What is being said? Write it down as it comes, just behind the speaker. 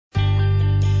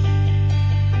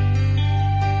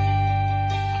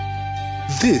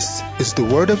This is the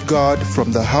Word of God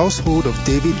from the Household of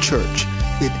David Church.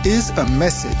 It is a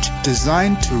message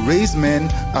designed to raise men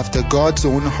after God's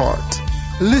own heart.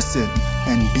 Listen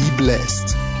and be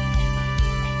blessed.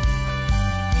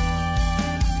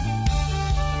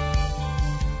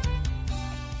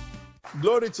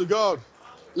 Glory to God.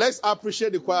 Let's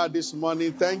appreciate the choir this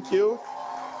morning. Thank you.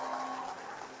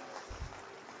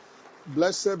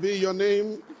 Blessed be your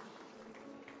name.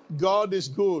 God is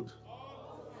good.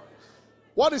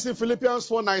 What is in Philippians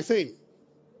 4:19?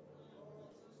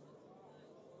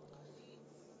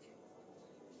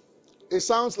 It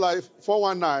sounds like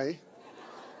 419.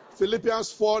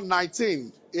 Philippians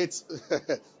 4:19. It's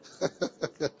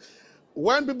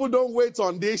when people don't wait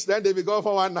on this, then they become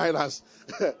 419ers.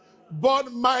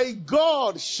 But my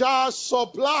God shall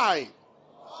supply.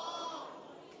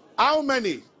 How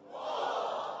many?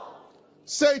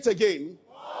 Say it again.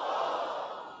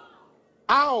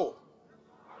 How?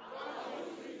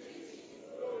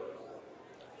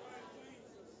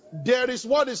 There is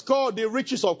what is called the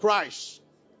riches of Christ.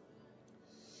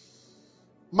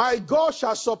 My God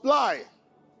shall supply.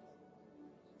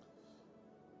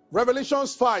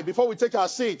 Revelations 5, before we take our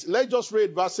seat, let's just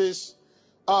read verses.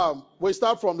 We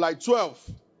start from like 12.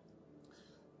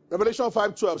 Revelation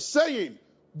 5:12, saying,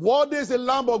 what is the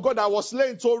Lamb of God that was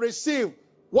slain to receive?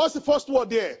 What's the first word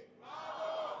there?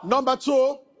 Number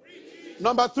 2,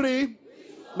 number 3,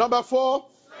 number 4,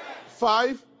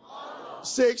 5,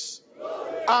 6,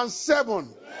 and 7.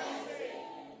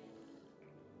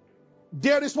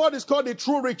 There is what is called the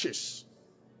true riches.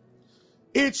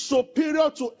 It's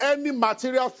superior to any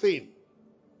material thing.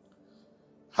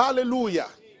 Hallelujah.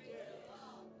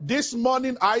 This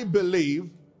morning, I believe,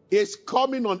 is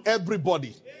coming on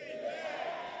everybody.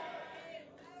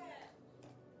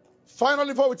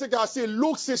 Finally, before we take our seat,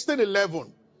 Luke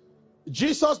 16:11.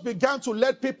 Jesus began to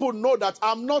let people know that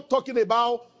I'm not talking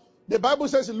about, the Bible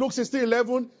says in Luke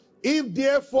 16:11, if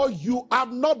therefore you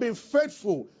have not been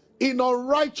faithful in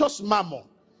unrighteous mammon,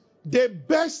 the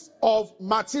best of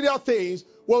material things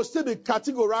will still be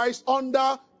categorized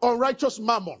under unrighteous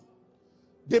mammon.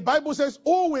 The Bible says,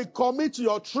 who will commit to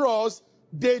your trust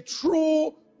the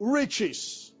true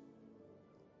riches?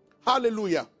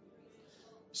 Hallelujah.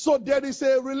 So there is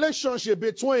a relationship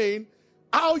between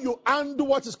how you handle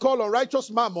what is called unrighteous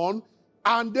mammon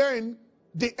and then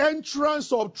the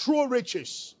entrance of true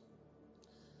riches.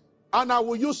 And I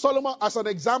will use Solomon as an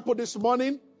example this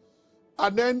morning,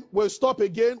 and then we'll stop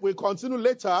again. We'll continue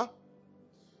later.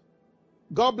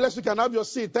 God bless you. Can have your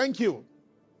seat. Thank you.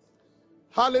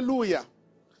 Hallelujah.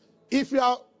 If you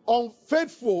are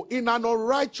unfaithful in an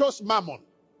unrighteous mammon,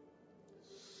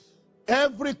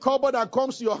 every kobo that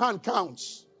comes to your hand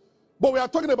counts. But we are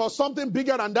talking about something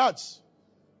bigger than that.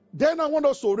 Then I want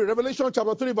us to read Revelation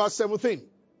chapter 3 verse 17.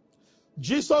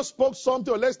 Jesus spoke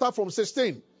something, let's start from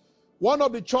 16. One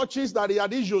of the churches that he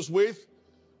had issues with,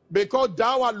 because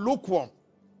thou art lukewarm,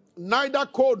 neither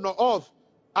cold nor hot,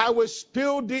 I will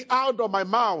spill thee out of my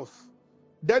mouth.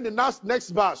 Then the next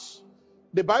verse,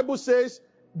 the Bible says,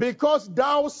 because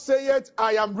thou sayest,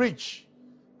 I am rich,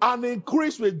 and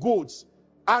increase with goods,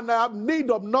 and I have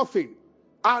need of nothing,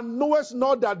 and knowest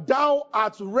not that thou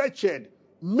art wretched,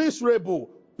 miserable,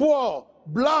 poor,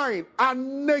 blind,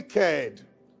 and naked.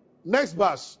 Next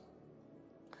verse.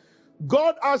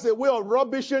 God has a way of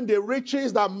rubbishing the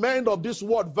riches that men of this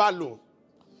world value.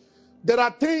 There are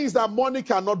things that money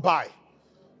cannot buy.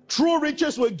 True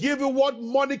riches will give you what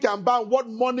money can buy, what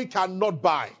money cannot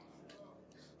buy.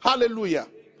 Hallelujah.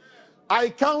 I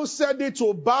counsel thee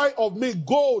to buy of me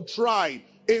gold tried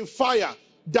in fire,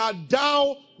 that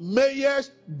thou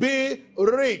mayest be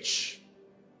rich.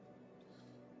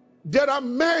 There are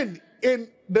men in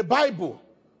the Bible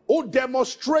who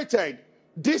demonstrated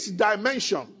this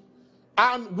dimension.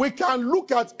 And we can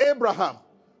look at Abraham,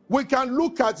 we can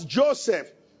look at Joseph,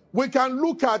 we can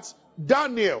look at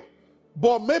Daniel,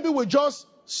 but maybe we just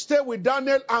stay with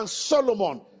Daniel and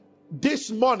Solomon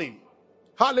this morning.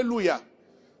 Hallelujah.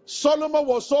 Solomon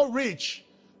was so rich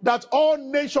that all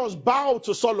nations bowed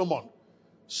to Solomon.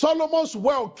 Solomon's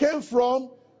wealth came from,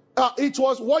 it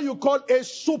was what you call a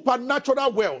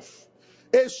supernatural wealth,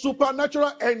 a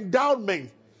supernatural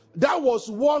endowment. That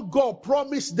was what God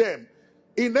promised them.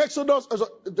 In Exodus,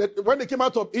 when they came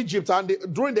out of Egypt and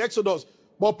during the Exodus,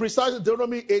 but precisely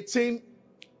Deuteronomy 8:18,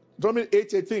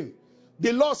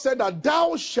 the Lord said that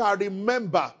thou shalt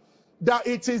remember that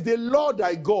it is the Lord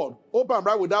thy God, open and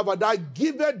right with that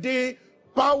giveth thee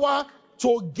power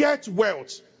to get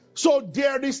wealth. So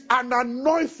there is an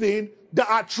anointing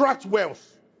that attracts wealth.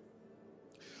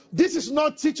 This is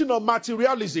not teaching of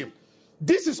materialism.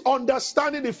 This is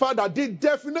understanding the fact that the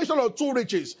definition of true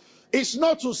riches It's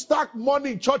not to stack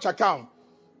money in church account.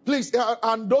 Please,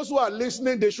 and those who are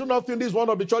listening, they should not think this is one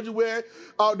of the churches where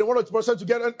they want to person to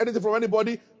get anything from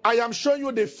anybody. I am showing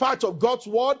you the fact of God's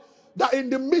word, that in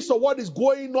the midst of what is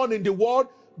going on in the world,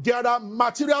 there are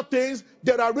material things,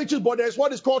 there are riches, but there's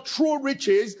what is called true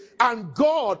riches, and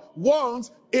God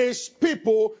wants his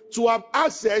people to have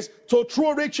access to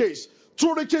true riches.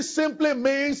 True riches simply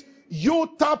means you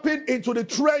tapping into the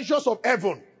treasures of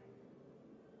heaven.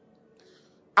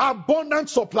 Abundant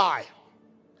supply.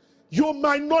 You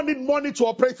might not need money to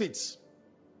operate it.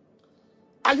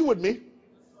 Are you with me?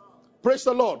 Praise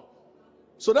the Lord.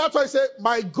 So that's why I say,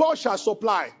 my God shall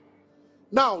supply.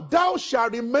 Now, thou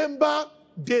shalt remember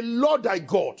the Lord thy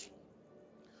God,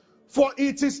 for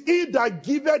it is he that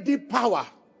giveth thee power.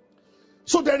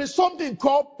 So there is something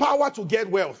called power to get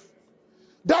wealth.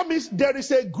 That means there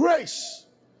is a grace.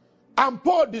 And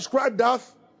Paul described that.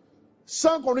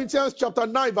 2 Corinthians chapter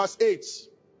 9 verse 8.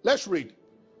 Let's read.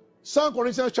 2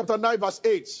 Corinthians chapter 9 verse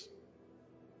 8.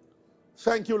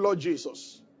 Thank you, Lord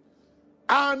Jesus.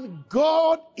 And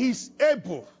God is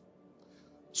able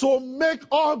to make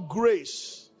all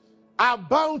grace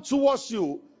abound towards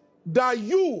you, that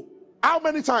you, how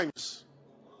many times?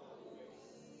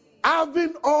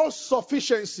 Having all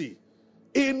sufficiency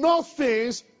in all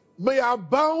things may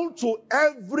abound to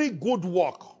every good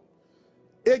work.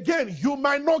 Again, you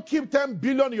might not keep 10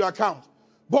 billion in your account,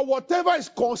 but whatever is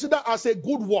considered as a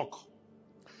good work,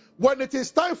 when it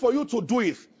is time for you to do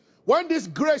it, when this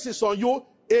grace is on you,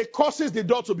 it causes the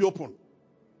door to be open.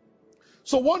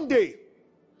 So one day,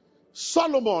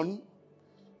 Solomon,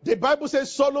 the Bible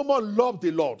says Solomon loved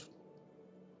the Lord.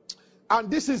 And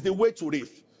this is the way to live.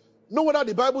 No wonder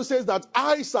the Bible says that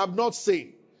eyes have not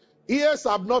seen, ears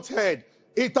have not heard,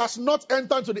 it has not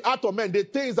entered into the heart of men, the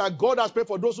things that God has prepared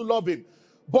for those who love him.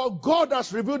 But God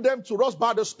has revealed them to us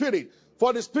by the Spirit.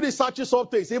 For the Spirit searches all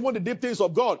things, even the deep things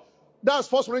of God.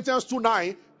 That's 1 Corinthians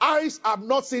 2:9. Eyes have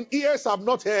not seen, ears have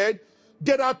not heard.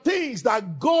 There are things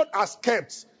that God has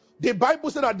kept. The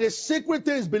Bible said that the secret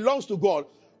things belongs to God.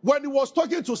 When he was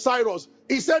talking to Cyrus,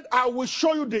 he said, I will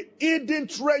show you the hidden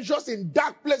treasures in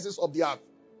dark places of the earth.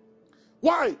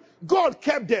 Why? God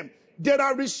kept them. There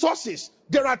are resources,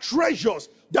 there are treasures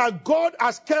that God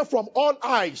has kept from all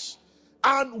eyes.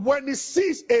 And when he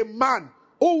sees a man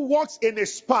who walks in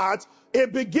his path,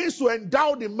 it begins to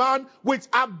endow the man with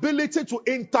ability to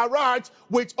interact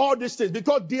with all these things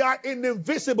because they are in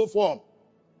invisible form.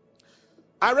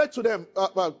 I read to them,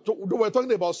 we were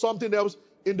talking about something else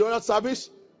in the other service.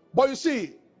 But you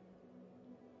see,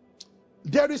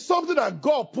 there is something that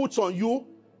God puts on you,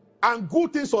 and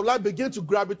good things of life begin to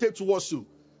gravitate towards you.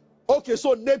 Okay,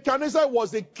 so Nebuchadnezzar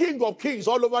was the king of kings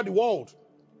all over the world.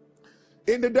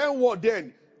 In the then world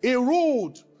then, he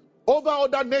ruled over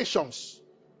other nations.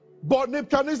 But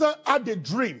Nebuchadnezzar had a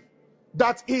dream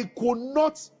that he could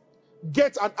not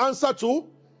get an answer to.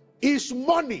 His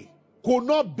money could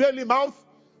not bail him out.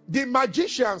 The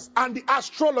magicians and the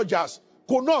astrologers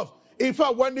could not. In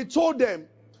fact, when he told them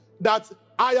that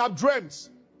I have dreamt,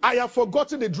 I have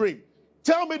forgotten the dream,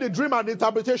 tell me the dream and the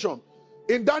interpretation.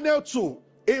 In Daniel 2,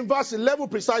 in verse 11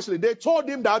 precisely, they told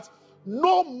him that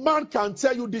no man can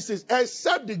tell you this is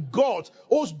except the God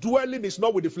whose dwelling is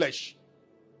not with the flesh.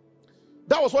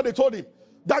 That was what they told him.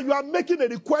 That you are making a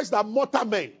request that mortal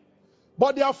men.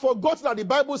 But they have forgotten that the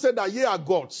Bible said that ye are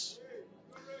gods.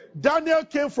 Daniel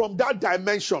came from that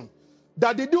dimension.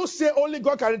 That did you say only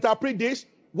God can interpret this?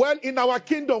 Well, in our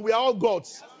kingdom, we are all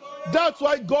gods. That's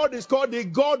why God is called the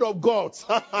God of gods.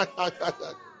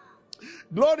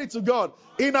 Glory to God.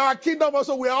 In our kingdom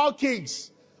also, we are all kings.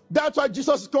 That's why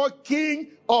Jesus is called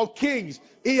King of Kings.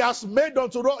 He has made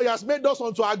us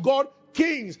unto our God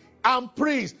kings and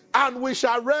priests, and we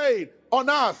shall reign on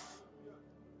earth.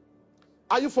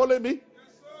 Are you following me? Yes,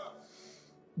 sir.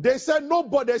 They said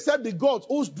nobody except the God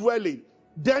who's dwelling.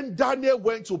 Then Daniel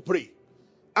went to pray.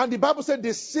 And the Bible said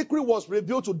the secret was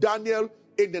revealed to Daniel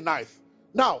in the night.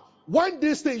 Now, when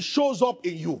this thing shows up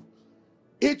in you,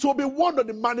 it will be one of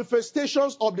the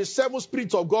manifestations of the seven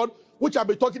spirits of God, which I've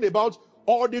been talking about,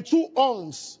 or the two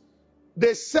horns,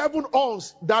 the seven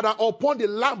horns that are upon the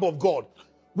Lamb of God,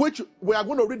 which we are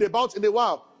going to read about in a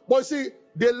while. But you see,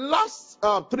 the last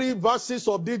 3 verses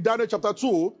of this Daniel chapter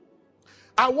 2,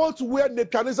 I want to where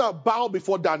Nebuchadnezzar bow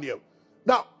before Daniel.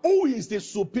 Now, who is the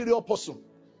superior person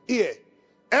here?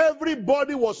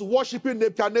 Everybody was worshiping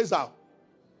Nebuchadnezzar.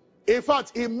 In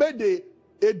fact, he made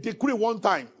a decree one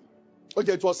time.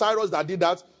 Okay, it was Cyrus that did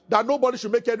that nobody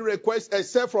should make any request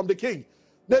except from the king.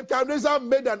 Nebuchadnezzar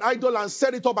made an idol and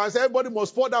set it up and said everybody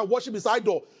must fall down and worship his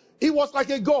idol. He was like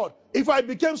a god. If I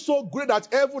became so great that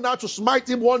heaven had to smite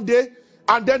him one day,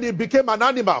 and then he became an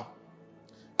animal.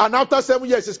 And after 7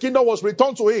 years, his kingdom was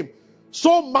returned to him.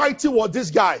 So mighty was this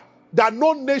guy that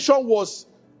no nation was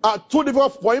too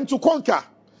difficult for him to conquer.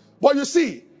 But you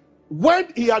see,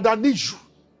 when he had an issue,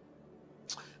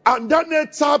 and Daniel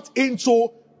tapped into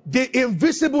the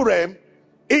invisible realm,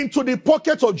 into the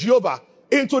pocket of Jehovah,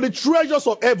 into the treasures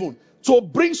of heaven, to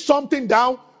bring something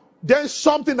down, then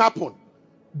something happened.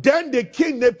 Then the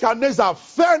king Nebuchadnezzar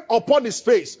fell upon his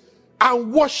face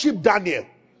and worshipped Daniel.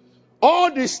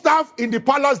 All the staff in the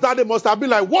palace that they must have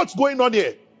been like, what's going on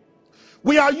here?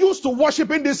 We are used to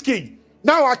worshiping this king.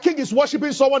 Now our king is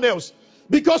worshiping someone else.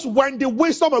 Because when the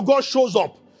wisdom of God shows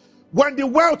up, when the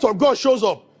wealth of God shows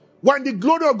up, when the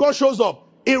glory of God shows up,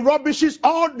 it rubbishes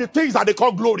all the things that they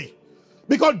call glory.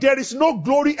 Because there is no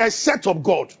glory except of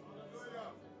God.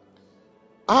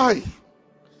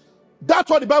 That's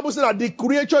what the Bible says, that the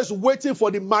creature is waiting for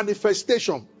the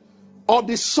manifestation of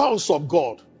the sons of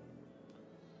God.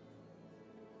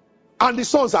 And the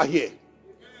sons are here.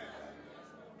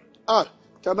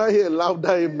 Can I hear a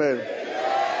louder amen?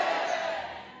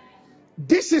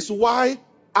 This is why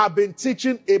I've been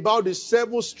teaching about the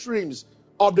 7 streams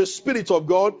of the Spirit of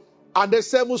God and the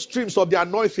 7 streams of the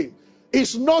anointing.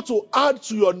 It's not to add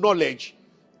to your knowledge.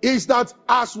 It's that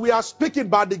as we are speaking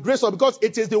by the grace of, because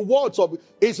it is the word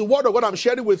of God I'm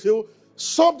sharing with you,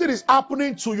 something is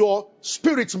happening to your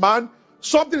spirit, man.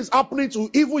 Something is happening to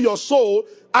even your soul,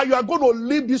 and you are going to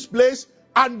leave this place,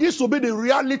 and this will be the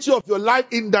reality of your life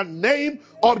in the name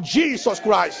of Jesus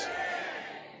Christ.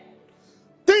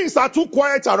 Things are too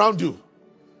quiet around you,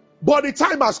 but the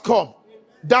time has come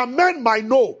that men might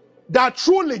know that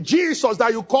truly Jesus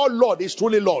that you call Lord is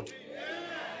truly Lord.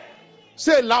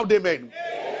 Say loud amen.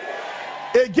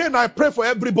 Again, I pray for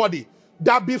everybody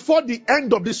that before the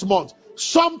end of this month,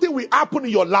 something will happen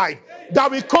in your life that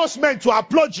will cause men to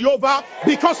applaud Jehovah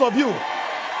because of you.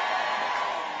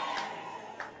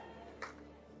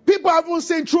 People haven't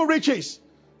seen true riches.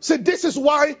 See, this is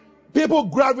why people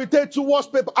gravitate towards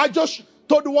people. I just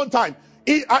told you one time,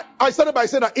 I started by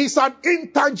saying that it's an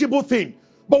intangible thing.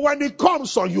 But when it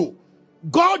comes on you,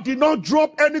 God did not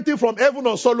drop anything from heaven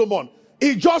on Solomon.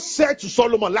 He just said to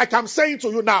Solomon, like I'm saying to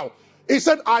you now, he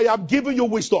said, I have given you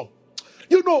wisdom.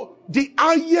 You know, the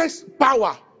highest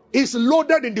power is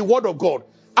loaded in the word of God.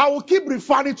 I will keep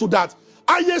referring to that.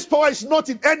 Highest power is not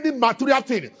in any material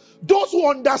thing. Those who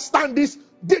understand this,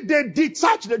 they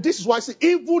detach. This is why I say,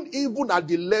 even at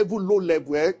the low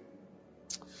level,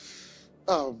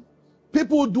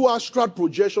 people who do astral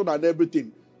projection and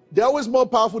everything, they're always more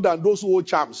powerful than those who hold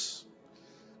charms.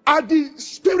 At the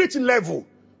spirit level,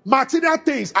 material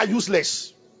things are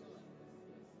useless.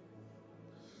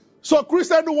 So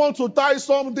Christians who want to tie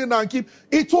something and keep,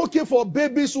 it's okay for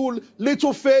babies who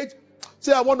little faith,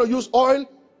 say I want to use oil,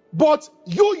 but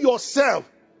you yourself,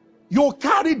 you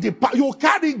carry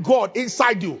God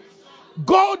inside you.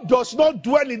 God does not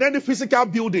dwell in any physical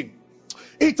building.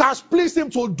 It has pleased him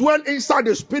to dwell inside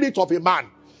the spirit of a man.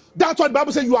 That's what the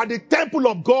Bible says, you are the temple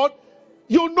of God.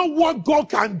 You know what God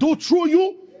can do through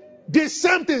you. The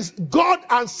same things, God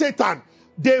and Satan,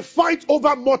 they fight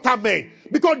over mortal men.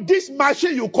 Because this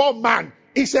machine you call man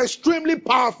is extremely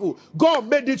powerful. God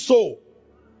made it so.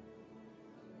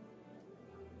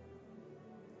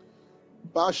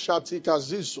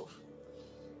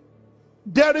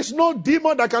 There is no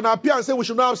demon that can appear and say we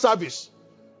should not have service.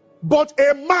 But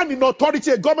a man in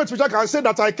authority, a government official can say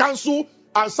that I cancel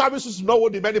and services do not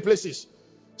hold in many places.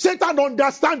 Satan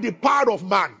understands the power of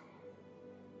man.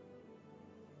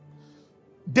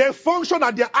 They function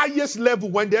at their highest level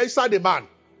when they're inside a man.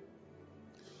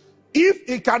 If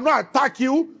he cannot attack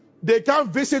you, they can't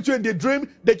visit you in the dream,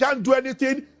 they can't do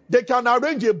anything, they can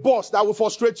arrange a boss that will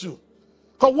frustrate you.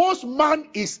 Because once man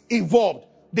is involved,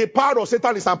 the power of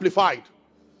Satan is amplified.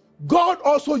 God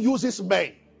also uses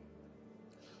men.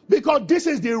 Because this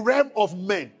is the realm of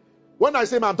men. When I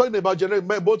say men, I'm talking about general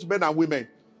men, both men and women.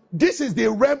 This is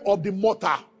the realm of the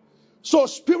mortal. So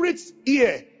spirits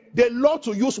here, they love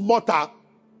to use mortal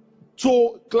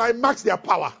to climax their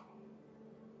power.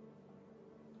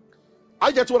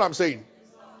 I get what I'm saying.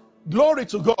 Glory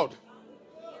to God.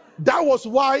 That was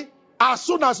why as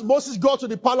soon as Moses got to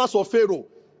the palace of Pharaoh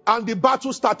and the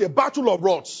battle started, battle of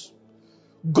rods,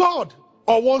 God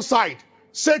on one side,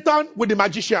 Satan with the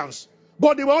magicians.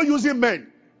 But they were all using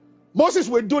men. Moses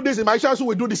will do this, the magicians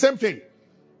will do the same thing.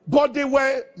 But they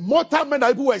were mortal men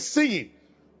that people were seeing.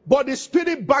 But the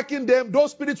spirit backing them,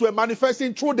 those spirits were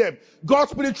manifesting through them.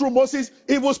 God's spirit through Moses,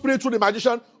 evil spirit through the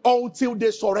magician, until they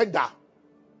surrender.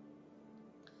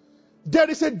 There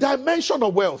is a dimension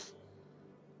of wealth.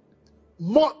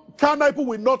 More carnal people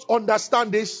will not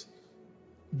understand this.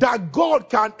 That God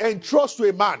can entrust to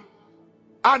a man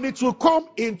And it will come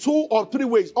in 2 or 3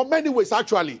 ways, or many ways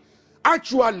actually.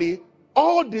 Actually,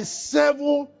 all the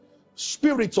 7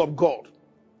 spirits of God,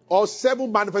 or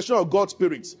 7 manifestations of God's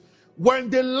spirits, when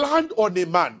they land on a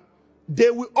man, they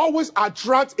will always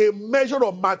attract a measure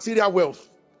of material wealth.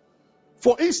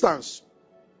 For instance,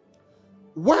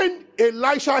 when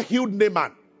Elisha healed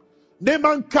Naaman,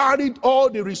 Naaman carried all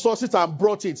the resources and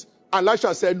brought it.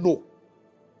 Elisha said no.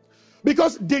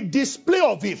 Because the display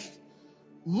of it,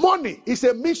 money is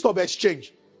a means of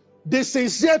exchange. The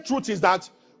sincere truth is that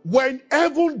when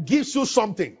heaven gives you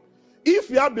something, if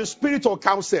you have the spirit of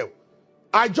counsel,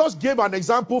 I just gave an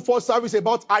example for service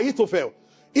about Ahithophel.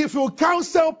 If you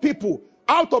counsel people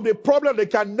out of the problem they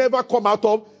can never come out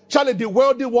of, Charlie, the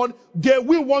wealthy one, they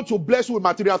will want to bless you with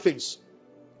material things.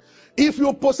 If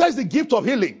you possess the gift of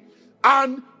healing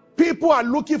and people are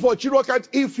looking for children,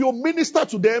 if you minister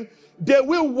to them, they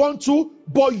will want to,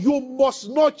 but you must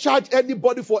not charge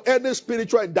anybody for any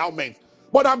spiritual endowment.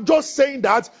 But I'm just saying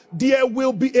that there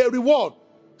will be a reward.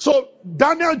 So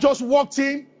Daniel just walked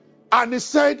in and he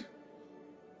said,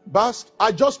 Bas,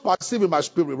 I just perceive in my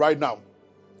spirit right now.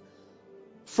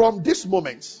 From this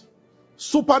moment,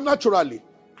 supernaturally,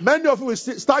 many of you will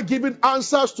start giving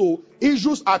answers to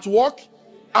issues at work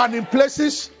and in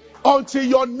places until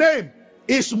your name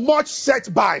is much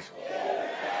set by.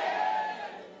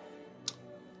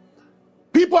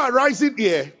 People are rising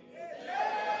here,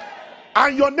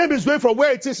 and your name is going from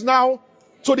where it is now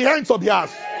to the ends of the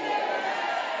earth.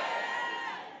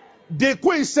 The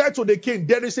queen said to the king,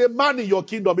 there is a man in your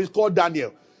kingdom, he's called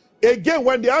Daniel. Again,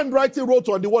 when the handwriting wrote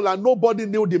on the wall and nobody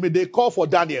knew them, they called for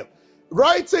Daniel.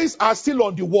 Writings are still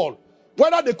on the wall.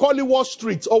 Whether they call it Wall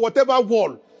Street or whatever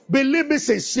wall, believe me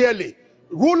sincerely,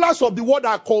 rulers of the world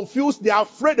are confused. They are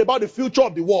afraid about the future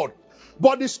of the world.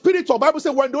 But the Spirit of the Bible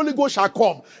says when the Holy Ghost shall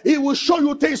come, He will show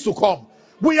you things to come.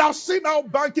 We have seen how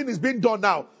banking is being done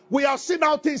now. We have seen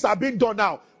how things are being done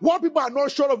now. What people are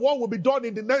not sure of what will be done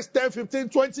in the next 10, 15,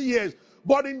 20 years.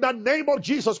 But in the name of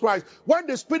Jesus Christ, when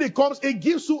the Spirit comes, it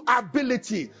gives you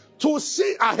ability to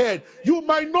see ahead. You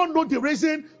might not know the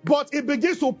reason, but it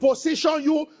begins to position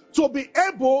you to be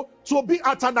able to be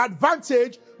at an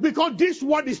advantage because this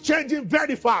world is changing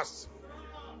very fast.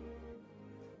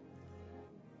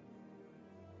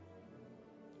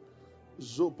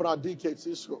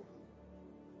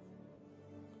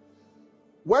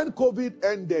 When COVID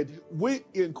ended, we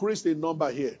increased in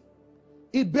number here.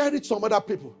 It buried some other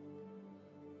people.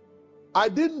 I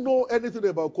didn't know anything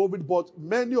about COVID, but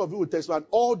many of you will testify, and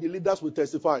all the leaders will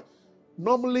testify.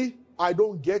 Normally, I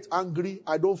don't get angry,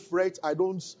 I don't fret,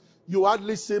 you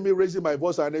hardly see me raising my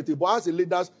voice or anything. But as the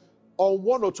leaders, on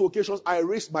 1 or 2 occasions, I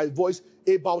raised my voice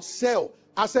about cell.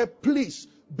 I said, please,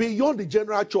 beyond the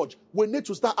general church, we need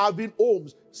to start having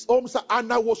homes.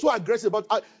 And I was so aggressive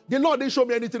about the Lord didn't show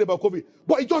me anything about COVID.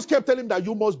 But He just kept telling me that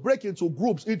you must break into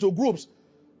groups.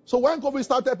 So when COVID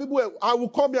started, I will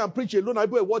come here and preach alone.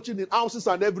 People were watching in houses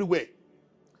and everywhere.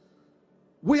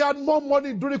 We had more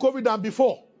money during COVID than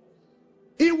before.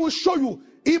 It will show you.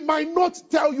 It might not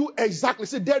tell you exactly.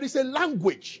 See, there is a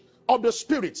language of the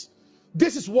Spirit.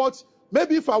 This is what,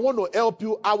 maybe if I want to help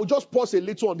you, I will just pause a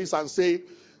little on this and say,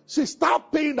 see,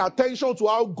 start paying attention to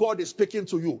how God is speaking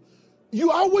to you.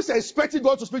 You are always expecting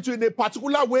God to speak to you in a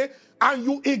particular way, and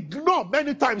you ignore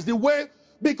many times the way,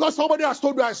 because somebody has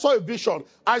told you, I saw a vision,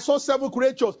 I saw 7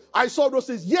 creatures, I saw those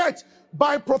things. Yet,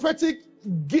 by prophetic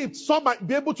gifts, some might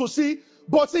be able to see.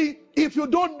 But see, if you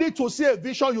don't need to see a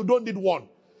vision, you don't need one.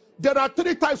 There are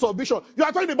 3 types of vision. You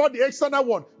are talking about the external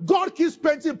one. God keeps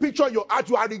painting a picture in your heart.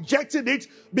 You are rejecting it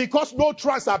because no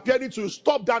trust appearing to you.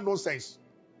 Stop that nonsense.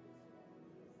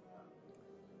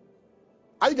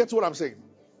 Are you getting what I'm saying?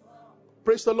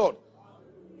 Praise the Lord.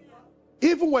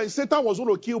 Even when Satan was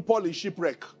going to kill Paul in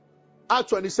shipwreck, Acts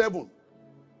 27,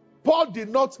 God did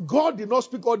not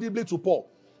speak audibly to Paul.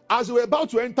 As they were about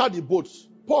to enter the boat,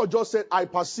 Paul just said, I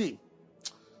perceive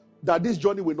that this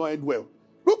journey will not end well.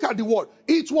 Look at the word.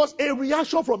 It was a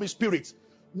reaction from his spirit.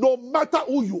 No matter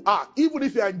who you are, even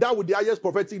if you are endowed with the highest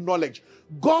prophetic knowledge,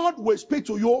 God will speak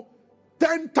to you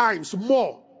 10 times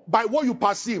more by what you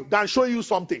perceive than showing you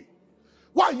something.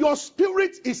 Why? Your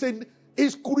spirit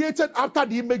is created after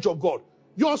the image of God.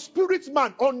 Your spirit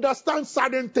man understands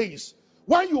certain things.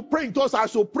 When you pray in tongues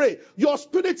as you pray, your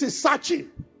spirit is searching.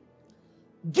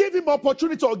 Give him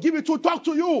opportunity or give it to talk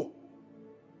to you.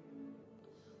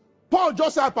 Paul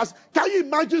just said, can you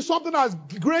imagine something as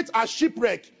great as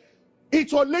shipwreck?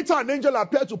 It was later an angel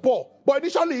appeared to Paul. But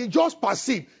initially he just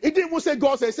perceived. He didn't even say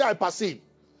God said, I perceive.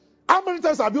 How many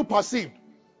times have you perceived?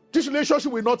 This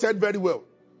relationship will not end very well.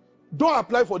 Don't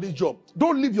apply for this job.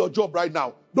 Don't leave your job right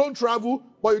now. don't travel,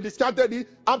 but you discarded it.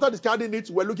 After discarding it,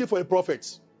 we're looking for a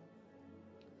prophet.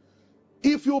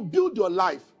 If you build your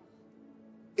life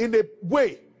in a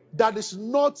way that is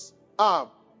not a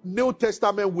New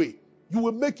Testament way, you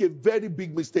will make a very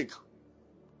big mistake.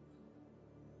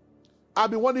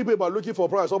 I've been warning people about looking for a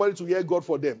prophet, somebody to hear God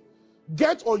for them.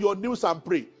 Get on your knees and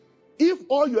pray. If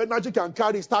all your energy can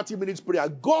carry is 30 minutes prayer,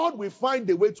 God will find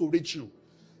a way to reach you.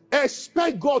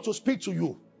 Expect God to speak to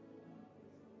you.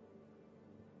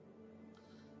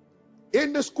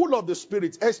 In the school of the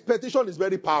Spirit, expectation is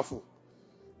very powerful.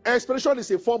 Expectation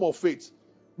is a form of faith.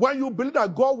 When you believe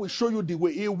that God will show you the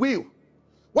way, He will.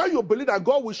 When you believe that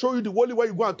God will show you the only way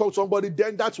you go and talk to somebody,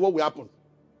 then that's what will happen.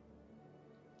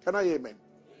 Can I hear amen?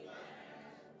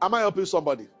 Am I helping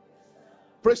somebody?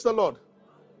 Praise the Lord.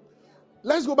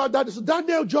 Let's go back to that. So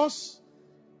Daniel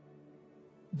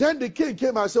then the king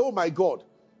came and said, oh my God.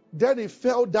 Then he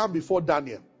fell down before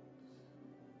Daniel.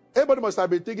 Everybody must have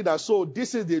been thinking that, so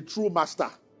this is the true master.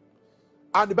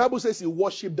 And the Bible says he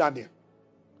worshipped Daniel.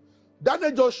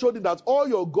 Daniel just showed him that all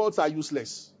your gods are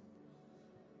useless.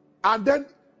 And then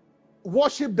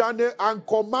worshipped Daniel and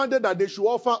commanded that they should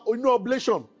offer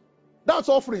oblation. That's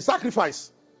offering,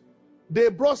 sacrifice. They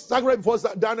brought sacrifice before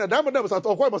Daniel. Daniel was at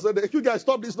all. You guys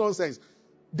stop this nonsense.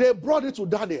 They brought it to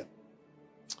Daniel.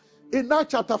 In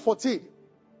Acts chapter 14,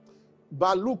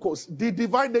 Balukos, the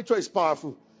divine nature is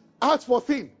powerful. Acts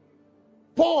 14,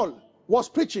 Paul was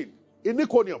preaching in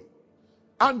Iconium.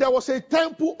 And there was a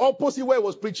temple opposite where he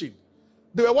was preaching.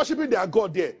 They were worshiping their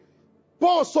God there.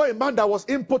 Paul saw a man that was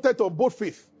impotent of both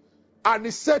feet. And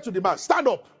he said to the man, stand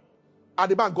up. And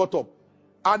the man got up.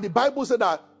 And the Bible said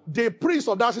that the priests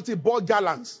of that city bought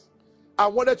gallons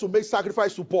and wanted to make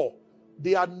sacrifice to Paul.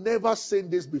 They had never seen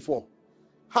this before.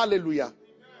 Hallelujah.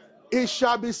 It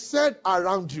shall be said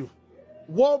around you,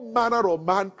 what manner of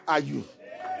man are you?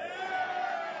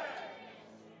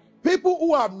 People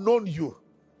who have known you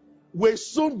will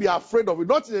soon be afraid of you,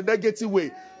 not in a negative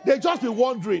way. They just be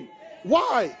wondering,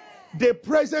 why? The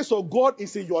presence of God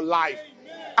is in your life.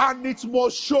 And it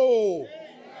must show.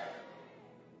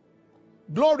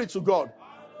 Glory to God.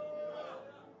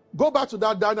 Go back to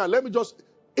that Daniel.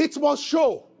 It must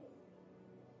show.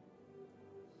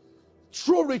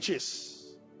 True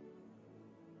riches.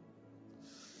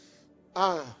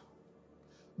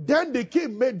 Then the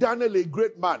king made Daniel a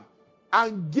great man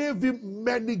and gave him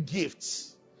many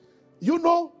gifts. You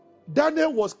know,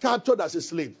 Daniel was captured as a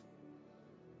slave.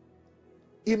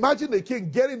 Imagine the king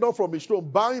getting up from his throne,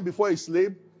 bowing before his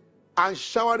slave, and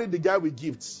showering the guy with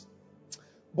gifts.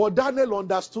 But Daniel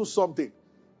understood something.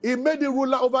 He made him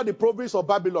ruler over the province of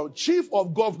Babylon, chief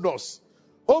of governors,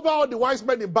 over all the wise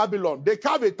men in Babylon. They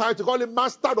carve a title to call him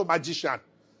master of magician.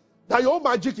 That your own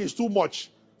magic is too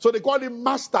much. So they call him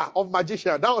master of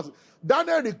magician. That was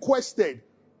Daniel requested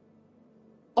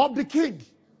of the king.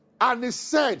 And he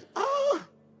said,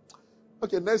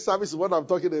 okay, next service is what I'm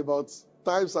talking about.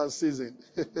 Times and season.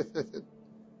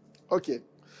 Okay.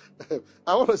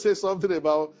 I want to say something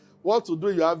about what to do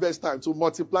in your harvest time to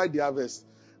multiply the harvest.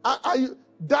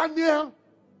 Daniel,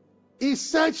 he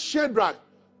said Shadrach.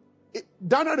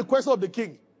 Daniel requested of the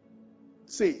king.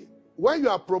 See, when you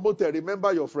are promoted,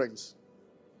 remember your friends.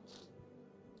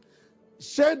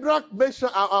 Shadrach,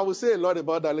 Meshach, I will say a lot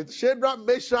about that later. Shadrach,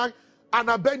 Meshach, and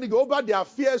Abednego over the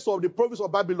affairs of the province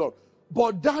of Babylon.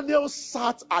 But Daniel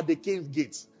sat at the king's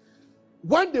gates.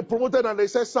 When they promoted and they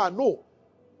said, sir, no.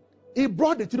 He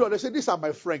brought the three and they said, these are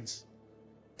my friends.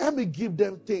 Let me give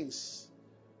them things.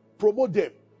 Promote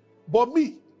them. But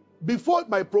me, before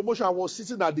my promotion, I was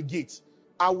sitting at the gate.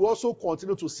 I will also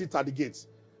continue to sit at the gates.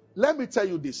 Let me tell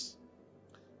you this.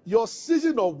 Your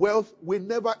season of wealth will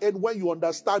never end when you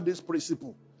understand this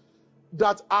principle.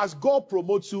 That as God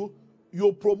promotes you,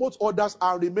 you promote others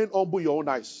and remain humble in your own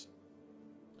eyes.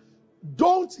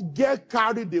 Don't get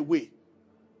carried away.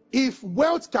 If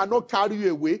wealth cannot carry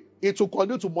you away, it will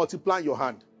continue to multiply in your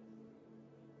hand.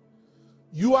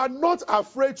 You are not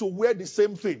afraid to wear the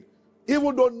same thing,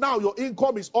 even though now your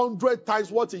income is 100 times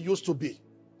what it used to be.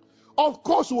 Of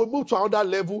course, you will move to another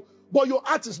level, but your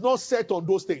heart is not set on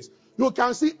those things. You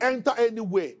can see enter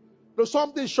anywhere. There's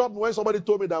something shocked when somebody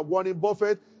told me that Warren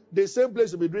Buffett, the same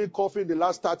place he's been drinking coffee in the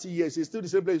last 30 years, he's still the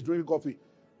same place he's drinking coffee.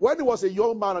 When he was a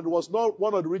young man and he was not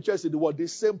one of the richest in the world, the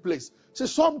same place. See,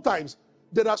 sometimes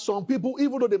there are some people,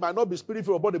 even though they might not be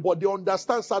spiritual about it, but they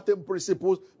understand certain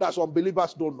principles that some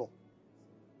believers don't know.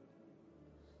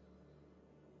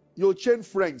 You'll change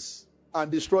friends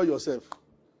and destroy yourself.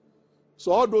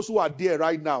 So all those who are there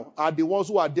right now are the ones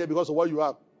who are there because of what you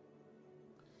have.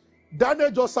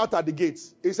 Daniel just sat at the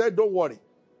gates. He said, don't worry.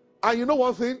 And you know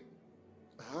one thing?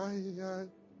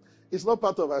 It's not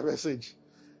part of my message.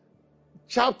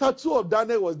 Chapter 2 of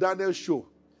Daniel was Daniel's show.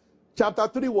 Chapter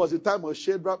 3 was the time of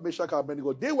Shadrach, Meshach, and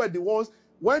Abednego. They were the ones,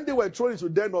 when they were thrown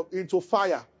into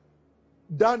fire,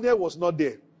 Daniel was not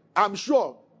there. I'm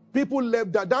sure people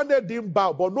left that. Daniel didn't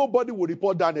bow, but nobody would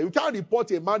report Daniel. You can't report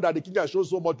a man that the king has shown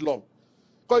so much love.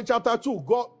 Because in chapter 2,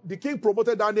 the king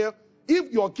promoted Daniel.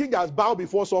 If your king has bowed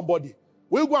before somebody,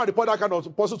 we'll go and report that kind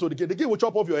of person to the king. The king will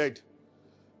chop off your head.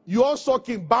 You also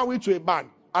king bowing to a man,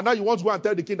 and now you want to go and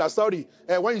tell the king that, sorry,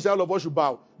 when you say all of us should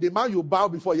bow, the man you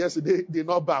bowed before yesterday did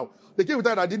not bow. The king will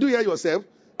tell you that, did you hear yourself?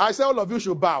 I said all of you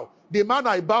should bow. The man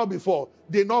I bowed before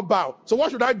did not bow. So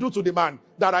what should I do to the man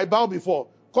that I bowed before?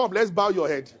 Come, let's bow your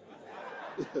head.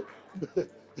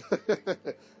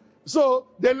 So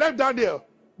they left Daniel,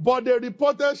 but they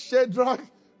reported Shadrach,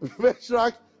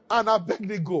 Meshach, and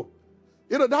Abednego.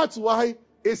 You know, that's why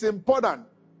it's important.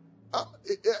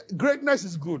 Greatness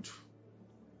is good.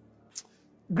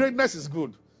 Greatness is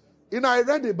good. You know, I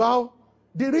read about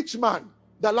the rich man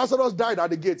that Lazarus died at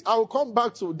the gate. I will come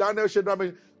back to Daniel,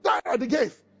 Shadrach, died at the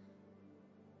gate.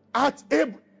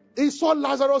 He saw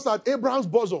Lazarus at Abraham's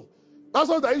bosom.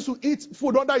 Lazarus that used to eat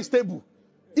food under his table.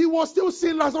 He was still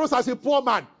seeing Lazarus as a poor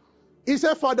man. He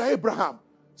said, Father Abraham,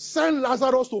 send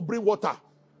Lazarus to bring water.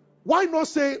 Why not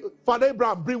say, Father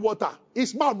Abraham, bring water?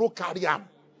 His mouth no carry him.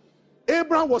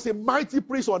 Abraham was a mighty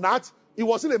priest on earth. He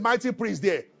was still a mighty priest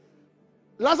there.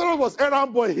 Lazarus was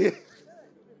errand boy here.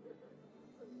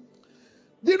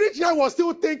 The rich guy was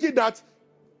still thinking that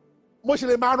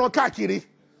Lazarus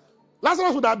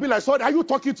would have been like, sorry, are you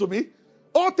talking to me?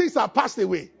 All things are passed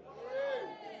away.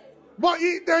 But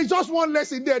there's just one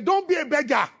lesson there. Don't be a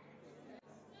beggar.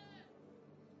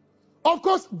 Of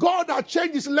course, God had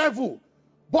changed his level.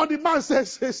 But the man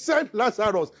says, send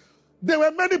Lazarus. There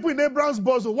were many people in Abraham's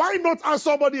bosom. Why not ask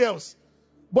somebody else?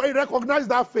 But he recognized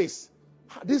that face.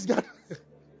 This guy.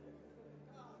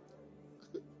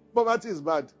 Poverty is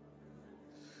bad.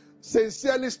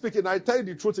 Sincerely speaking, I tell you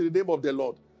the truth in the name of the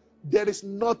Lord. There is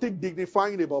nothing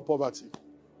dignifying about poverty.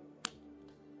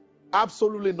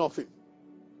 Absolutely nothing.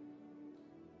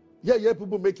 Yeah,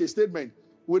 people make a statement.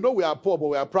 We know we are poor, but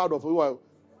we are proud of it.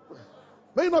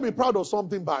 May you not be proud of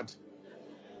something bad.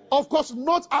 Of course,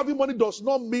 not having money does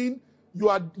not mean you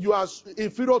are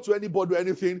inferior to anybody or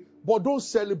anything, but don't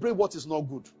celebrate what is not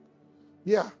good.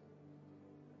 Yeah.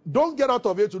 Don't get out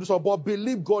of here to do something, but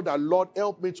believe God that, Lord,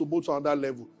 help me to move to another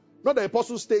level. Not the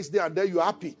apostle stays there and then you're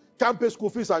happy. Can't pay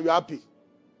school fees and you're happy.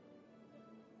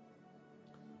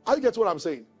 Are you get what I'm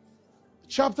saying?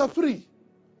 Chapter 3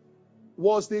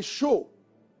 was the show,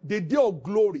 the day of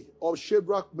glory of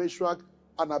Shadrach, Meshach,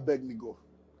 and Abednego.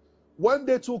 When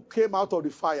they two came out of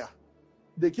the fire,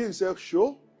 the king said,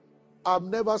 sure, I've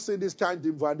never seen this kind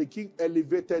of, and the king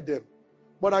elevated them.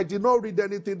 But I did not read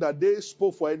anything that they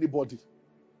spoke for anybody.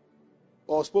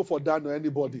 Or spoke for Dan or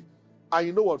anybody. And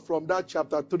you know what? From that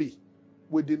chapter 3,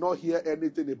 we did not hear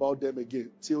anything about them again.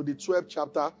 Till the 12th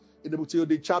chapter, till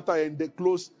the chapter ended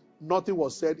close, nothing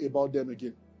was said about them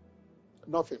again.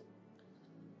 Nothing.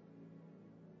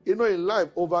 You know, in life,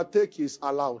 overtake is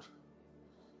allowed.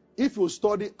 If you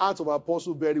study Acts of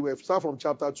Apostles very well, start from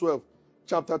chapter 12,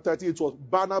 chapter 13, it was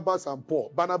Barnabas and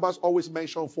Paul. Barnabas always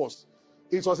mentioned first.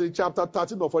 It was in chapter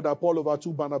 13 of that Paul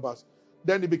overtook Barnabas.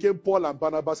 Then it became Paul and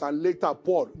Barnabas, and later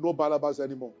Paul, no Barnabas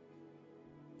anymore.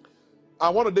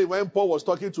 And one day when Paul was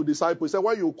talking to disciples, he said,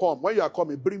 when you are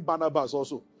coming, bring Barnabas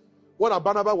also. What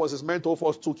Barnabas was his mentor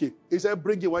first took him. He said,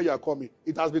 bring him when you are coming.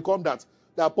 It has become that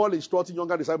Paul instructing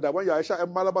younger disciples that when you are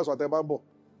Barnabas or Tebambo.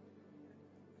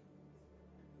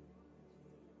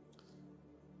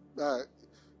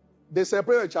 They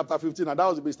separated in chapter 15, and that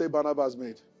was the mistake Barnabas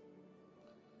made.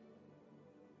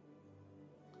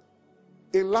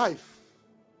 In life,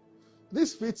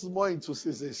 this fits more into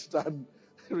seasons than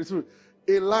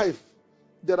in life,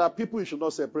 there are people you should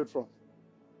not separate from.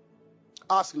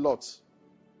 Ask Lot.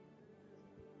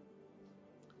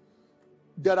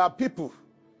 There are people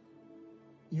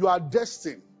you are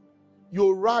destined.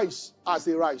 You rise as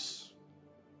a rice.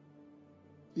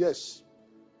 Yes.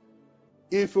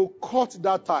 If you cut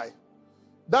that tie,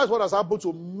 that's what has happened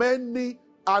to many,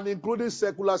 and including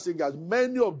secular singers,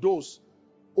 many of those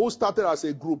who started as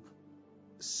a group.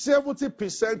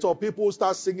 70% of people who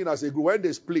start singing as a group, when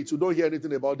they split, you don't hear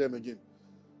anything about them again.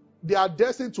 They are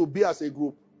destined to be as a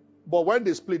group, but when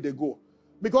they split, they go.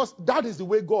 Because that is the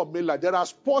way God made life. There are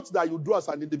sports that you do as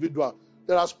an individual.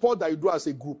 There are sports that you do as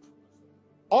a group.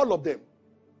 All of them.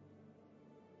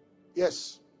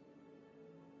 Yes.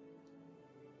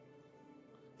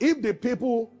 If the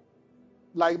people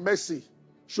like Messi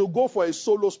should go for a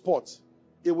solo sport,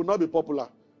 it will not be popular.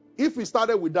 If we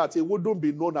started with that, it wouldn't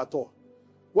be known at all.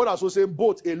 What I was saying,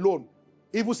 both alone.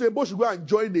 If we say both should go and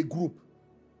join a group,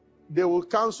 they will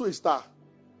cancel a star.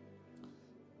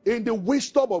 In the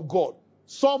wisdom of God,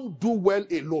 some do well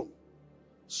alone.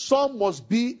 Some must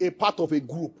be a part of a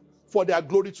group for their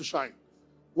glory to shine.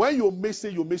 When you miss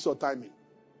it, you miss your timing.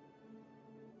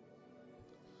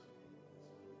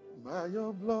 By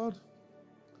your blood,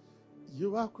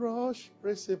 you have crushed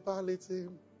principality.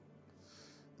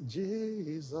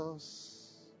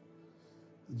 Jesus,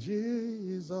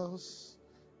 Jesus,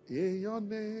 in your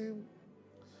name,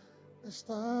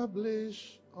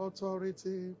 establish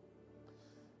authority.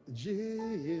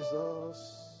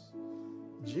 Jesus,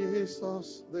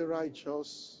 Jesus the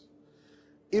righteous.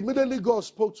 Immediately God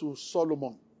spoke to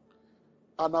Solomon,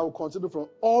 and I will continue from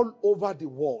all over the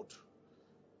world.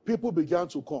 People began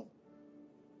to come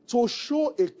to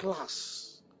show a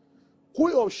class.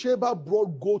 Queen of Sheba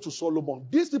brought gold to Solomon.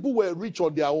 These people were rich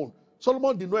on their own.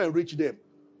 Solomon did not enrich them.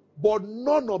 But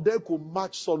none of them could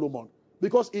match Solomon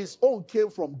because his own came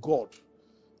from God.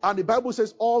 And the Bible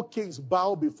says all kings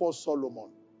bow before Solomon.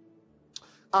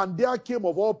 And there came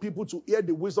of all people to hear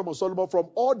the wisdom of Solomon from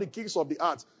all the kings of the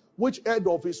earth, which heard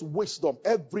of his wisdom,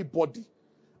 everybody.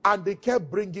 And they kept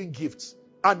bringing gifts.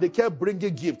 And they kept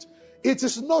bringing gifts. It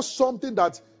is not something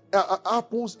that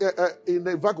happens in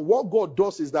a vacuum. What God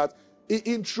does is that He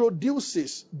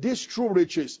introduces these true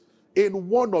riches in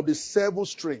one of the 7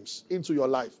 streams into your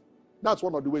life. That's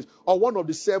one of the ways. Or one of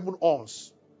the 7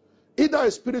 horns. Either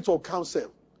a spirit of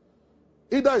counsel,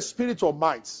 either a spirit of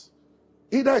might,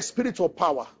 either a spirit of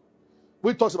power.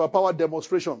 We talk about power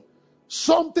demonstration.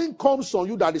 Something comes on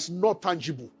you that is not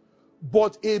tangible,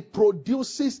 but it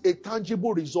produces a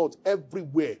tangible result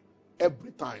everywhere,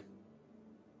 every time.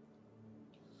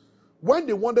 When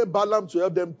they wanted Balaam to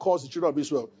help them curse the children of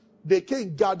Israel, they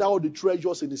came gather all the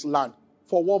treasures in his land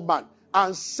for one man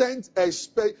and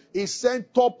he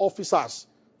sent top officers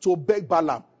to beg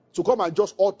Balaam to come and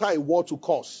just utter a word to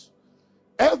curse.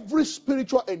 Every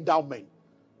spiritual endowment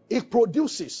it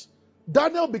produces.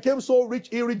 Daniel became so rich,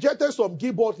 he rejected some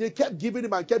gift, but they kept giving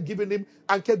him and kept giving him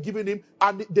and kept giving him,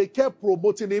 and they kept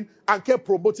promoting him and kept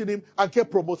promoting him and kept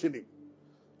promoting him.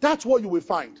 That's what you will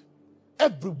find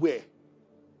everywhere.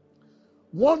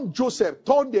 One Joseph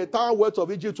turned the entire wealth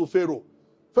of Egypt to Pharaoh.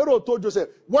 Pharaoh told Joseph,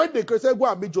 when they said, go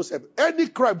and meet Joseph, any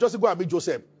crime, just go and meet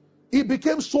Joseph. He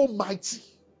became so mighty.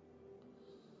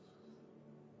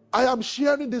 I am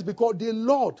sharing this because the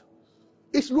Lord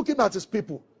is looking at his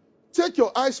people. Take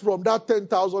your eyes from that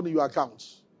 10,000 in your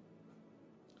accounts.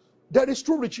 There is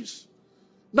true riches.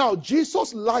 Now,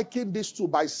 Jesus likened this to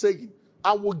by saying,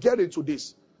 and we'll get into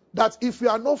this, that if you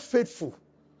are not faithful,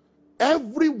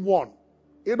 everyone,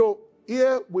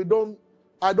 here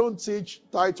I don't teach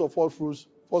tithes or first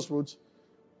fruits.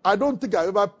 I don't think I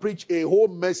ever preach a whole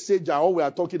message on what we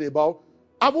are talking about.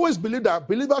 I've always believed that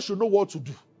believers should know what to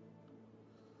do.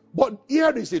 But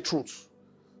here is the truth.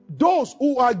 Those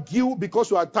who argue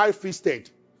because you are tight-fisted,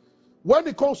 when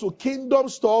it comes to kingdom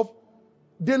stuff,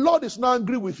 the Lord is not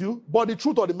angry with you, but the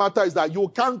truth of the matter is that you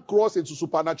can't cross into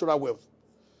supernatural wealth.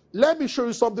 Let me show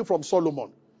you something from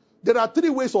Solomon. There are 3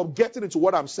 ways of getting into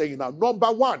what I'm saying now.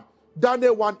 Number 1,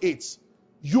 Daniel 1:8.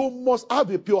 You must have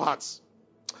a pure heart.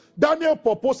 Daniel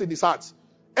proposed in his heart,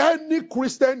 any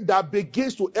Christian that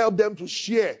begins to help them to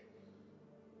share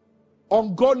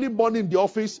ungodly money in the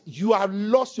office, you have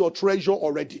lost your treasure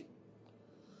already.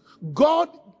 God,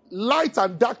 light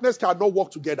and darkness cannot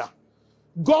work together.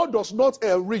 God does not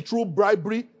enrich through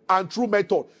bribery and through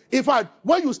method. In fact,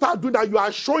 when you start doing that, you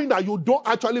are showing that you don't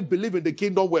actually believe in the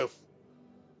kingdom wealth.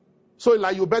 So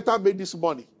like, you better make this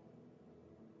money.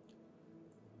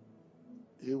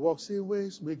 He walks in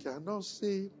ways we cannot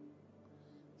see.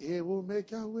 He will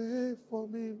make a way for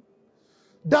me.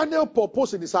 Daniel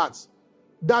proposed in his heart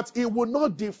that he would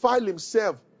not defile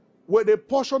himself with a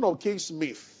portion of King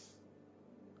Smith.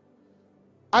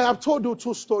 I have told you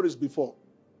 2 stories before.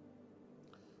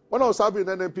 When I was serving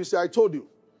in NNPC, I told you,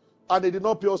 and they did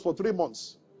not pay us for 3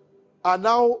 months. And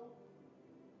now,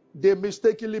 they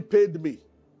mistakenly paid me.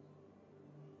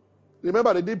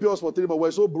 Remember, they didn't pay us for 3 months. We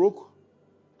were so broke.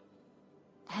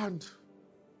 And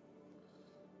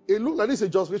it looked like this is a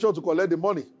justification to collect the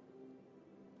money.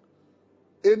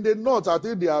 In the north, I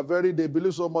think they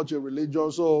believe so much in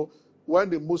religion. So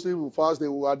when the Muslims will fast,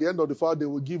 at the end of the fast, they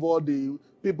will give all the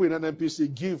people in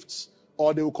NNPC gifts,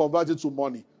 or they will convert it to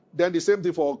money. Then the same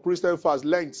thing for Christian fast,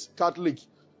 Lent, Catholic.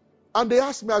 And they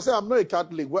asked me, I said, I'm not a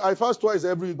Catholic. Well, I fast twice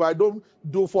every week, but I don't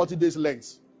do 40 days Lent.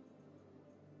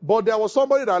 But there was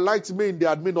somebody that liked me in the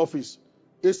admin office.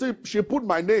 She put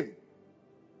my name.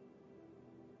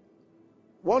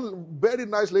 One very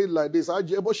nice lady like this,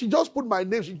 but she just put my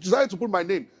name. She decided to put my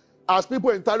name as people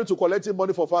entitled to collecting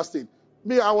money for fasting.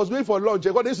 Me, I was waiting for lunch.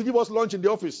 God used to give us lunch in the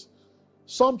office.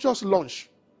 Sumptuous lunch.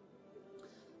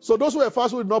 So those who were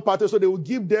fasting would not partake, so they would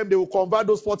give them, they would convert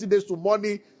those 40 days to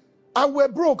money. And we're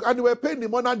broke, and they were paying the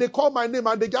money, and they called my name,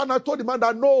 and I told the man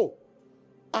that no,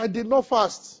 I did not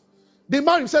fast. The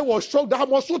man himself was shocked that I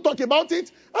must still talk about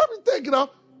it. I'm thinking now.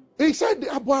 He said,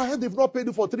 but I heard they've not paid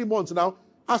you for 3 months now.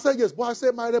 I said, yes, but I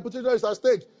said my reputation is at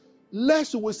stake.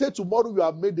 Lest you will say tomorrow you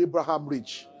have made Abraham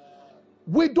rich.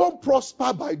 We don't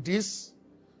prosper by this.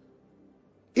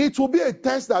 It will be a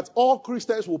test that all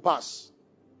Christians will pass.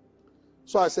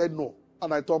 So I said no,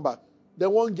 and I turned back.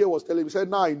 Then one girl was telling me, he said,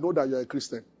 now I know that you're a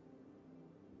Christian.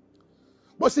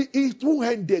 But see, it won't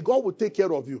end there. God will take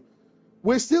care of you.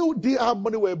 We still did have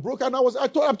money, we're broke. And I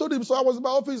told him, so I was in my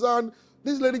office, and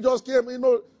this lady just came,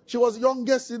 she was the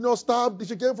youngest senior staff.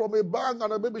 She came from a bank,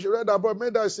 and maybe she read that, but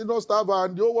made her senior staff,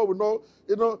 and the whole world will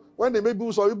know, when they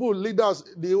maybe some people leaders,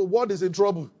 the world is in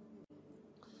trouble.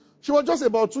 She was just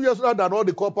about 2 years older than all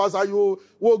the coppers, and you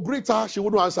will greet her, she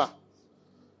wouldn't answer.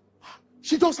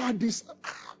 She just had this,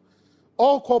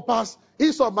 all coppers,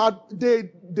 they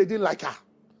didn't like her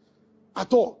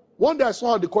at all. One day I saw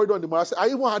her in the corridor in the morning.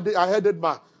 I headed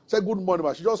ma. Said, good morning,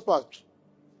 ma. She just passed.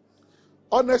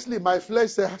 Honestly, my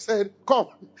flesh said, I said, come.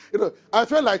 I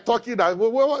felt like talking,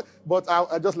 but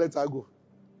I just let her go.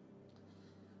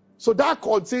 So that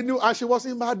continued, and she was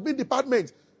in my admin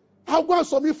department. I go and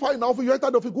saw me fine now. You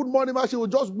entered the office, good morning, ma. She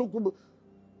would just look.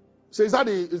 Say, is that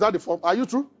the form? Are you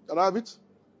true? Can I have it?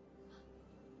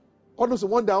 Honestly,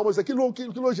 one day I almost said, kilo,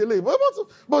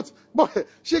 but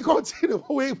she continued.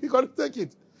 We couldn't take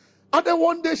it. And then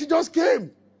one day she just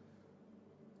came.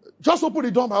 Just opened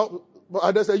the door.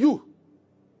 And they said, you,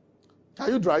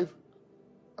 can you drive?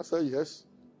 I said, yes.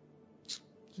 She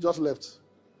just left.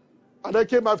 And then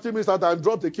came 15 minutes after and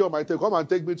dropped the key on my table. Come and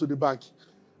take me to the bank.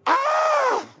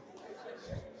 Ah!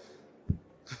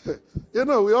 We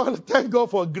all thank God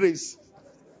for grace.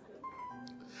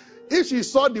 If she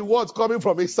saw the words coming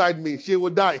from inside me, she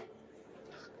would die.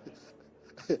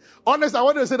 Honestly, I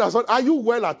want to say that, are you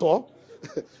well at all?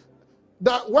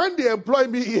 That when they employ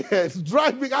me here,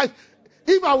 driving,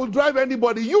 if I would drive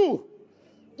anybody, you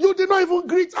did not even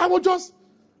greet. I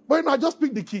just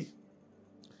picked the key.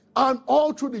 And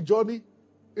all through the journey,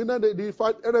 the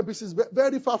NNPC is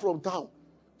very far from town.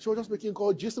 She was just making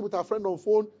calls, gisting with her friend on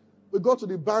phone. We got to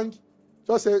the bank,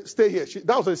 just said, stay here.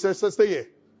 That was what she said, stay here.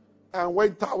 And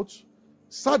went out,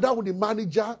 sat down with the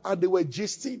manager, and they were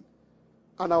gisting.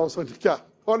 And I was on the car.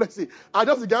 Honestly, I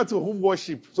just began to home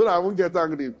worship so that I won't get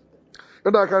angry.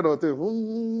 And that kind of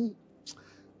thing.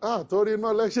 Tori,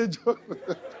 no lecture.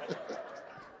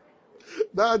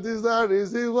 That is the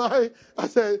reason why. I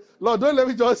said, Lord, don't let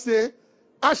me just say.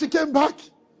 And she came back.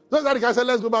 Just like I said,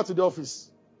 let's go back to the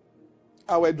office.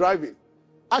 And we're driving.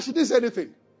 And she didn't say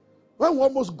anything. When we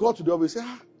almost got to the office,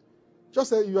 just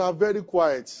said, you are very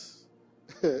quiet.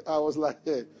 I was like,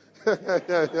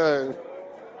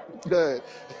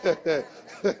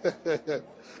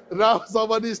 now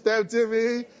somebody's tempting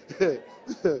me.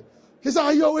 He said,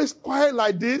 are you always quiet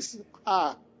like this?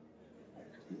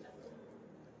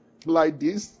 Like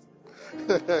this?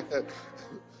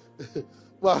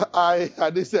 Well, I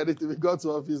didn't say anything. We got to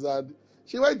office and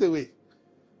she went away.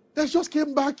 Then she just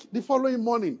came back the following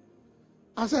morning.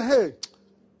 I said, hey,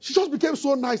 she just became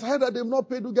so nice. I heard that they've not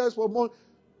paid you guys for money.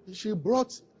 She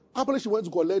brought, apparently she went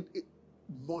to collect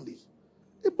money,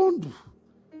 a bundle,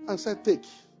 and said, take.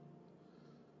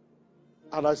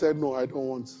 And I said, no, I don't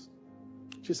want.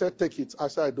 She said, take it. I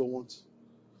said, I don't want.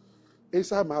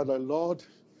 Inside my heart, Lord,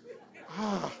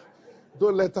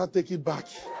 don't let her take it back.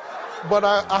 But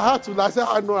I had to. I said,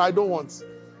 no, I don't want.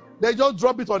 They just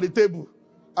drop it on the table.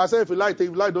 I said, if you like, take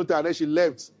it. If you like, don't take it. And then she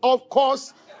left. Of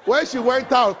course, when she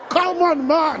went out, come on,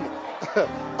 man.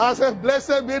 I said,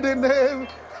 blessed be the name.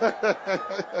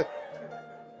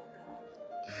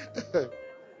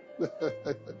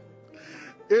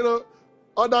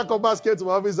 Other couples came to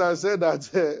my office and said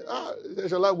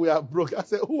that, we are broke. I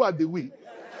said, who are the we?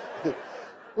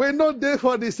 We're not there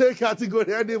for the same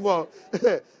category anymore.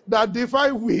 That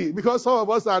define we, because some of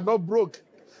us are not broke.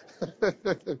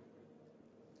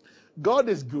 God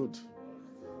is good.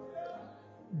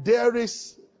 There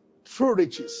is true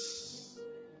riches.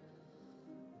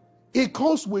 It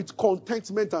comes with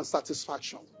contentment and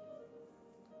satisfaction.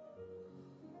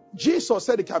 Jesus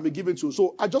said it can be given to you.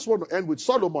 So I just want to end with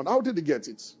Solomon. How did he get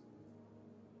it?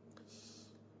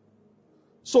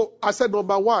 So I said,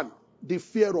 number one, the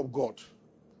fear of God.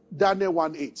 Daniel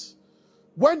 1:8.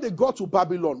 When they got to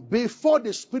Babylon, before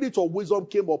the spirit of wisdom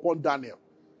came upon Daniel,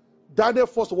 Daniel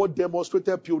first of all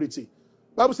demonstrated purity.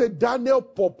 The Bible said Daniel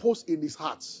purposed in his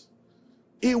heart.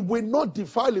 He will not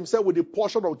defile himself with the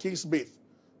portion of king's meat,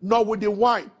 nor with the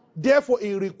wine, Therefore,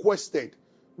 he requested,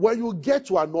 when you get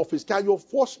to an office, can your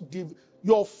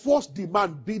first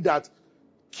demand be that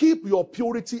keep your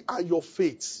purity and your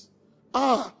faith?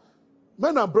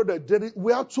 Men and brothers,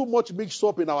 we have too much mixed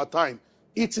up in our time.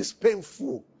 It is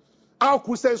painful. How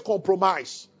Christians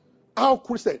compromise. How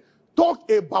Christians talk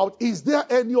about, is there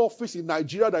any office in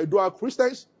Nigeria that don't have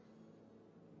Christians?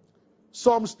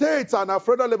 Some states and our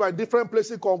federal level in different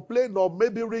places complain of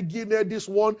maybe rigging this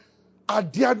one. Are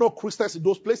there no Christians in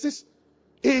those places?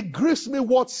 It grieves me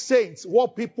what saints,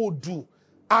 what people do.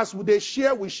 As they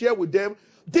share, we share with them.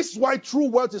 This is why true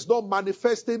wealth is not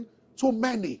manifesting to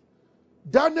many.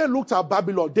 Daniel looked at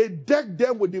Babylon. They decked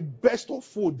them with the best of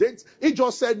food. He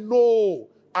just said, no,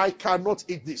 I cannot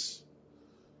eat this.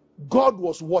 God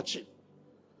was watching.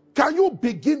 Can you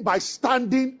begin by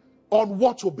standing on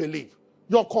what you believe?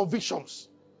 Your convictions.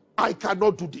 I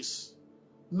cannot do this.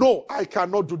 No, I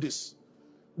cannot do this.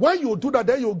 When you do that,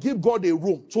 then you give God a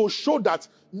room to show that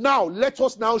now, let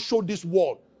us now show this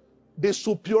world the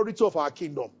superiority of our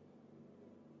kingdom.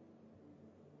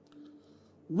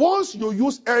 Once you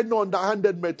use any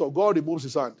underhanded method, God removes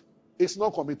his hand. It's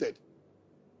not committed.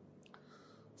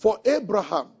 For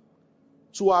Abraham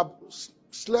to have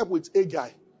slept with a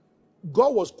guy,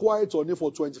 God was quiet on him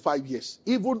for 25 years.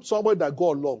 Even someone that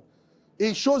God loved.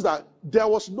 It shows that there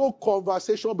was no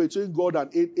conversation between God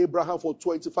and Abraham for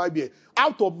 25 years.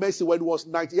 Out of mercy, when he was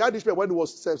 90, he had this when he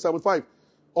was 75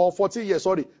 or 14 years,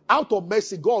 sorry. Out of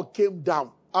mercy, God came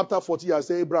down after 40 years and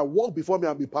said, Abraham, walk before me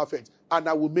and be perfect, and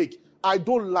I will make. I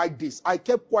don't like this. I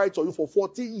kept quiet on you for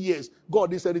 14 years. God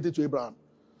didn't say anything to Abraham.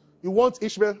 You want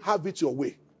Ishmael, have it your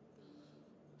way.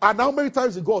 And how many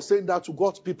times is God saying that to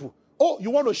God's people? Oh,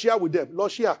 you want to share with them?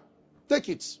 Lord, share. Take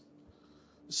it.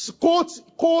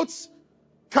 Quote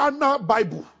Cana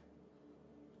Bible.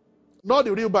 Not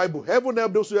the real Bible. Heaven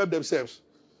help those who help themselves.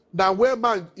 Now where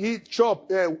man eat,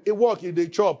 chop, he walk in the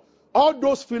chop. All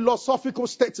those philosophical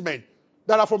statements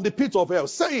that are from the pit of hell.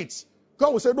 Say it.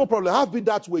 God will say, no problem. Have been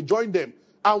that way. Join them.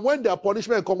 And when their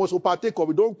punishment comes, will partake of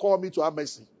it. Don't call me to have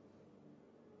mercy.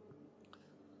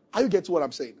 Are you getting what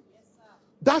I'm saying? Yes, sir.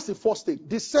 That's the first thing.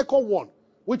 The second one,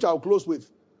 which I'll close with,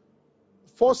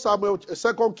 1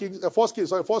 Kings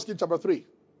chapter 3.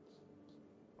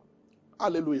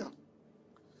 Hallelujah.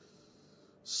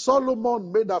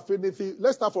 Solomon made affinity.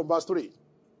 Let's start from verse 3.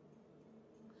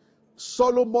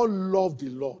 Solomon loved the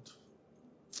Lord,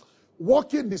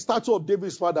 walking the statue of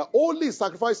David's father, only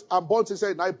sacrificed and burnt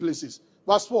himself in high places.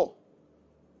 Verse 4.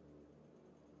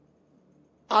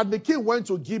 And the king went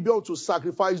to Gibeon to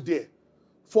sacrifice there,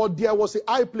 for there was a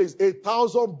high place,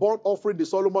 1,000 burnt offering the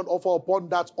Solomon offered upon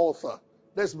that altar.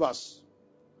 Next verse.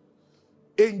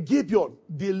 In Gibeon,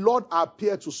 the Lord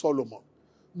appeared to Solomon.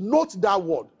 Note that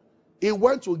word. He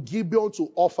went to Gibeon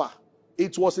to offer.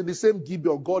 It was in the same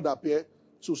Gibeon God appeared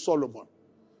to Solomon.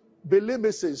 Believe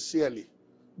me sincerely,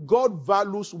 God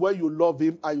values when you love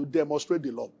him and you demonstrate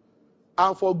the love.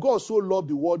 And for God so loved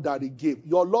the world that he gave.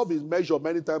 Your love is measured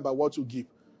many times by what you give.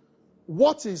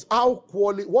 What's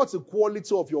the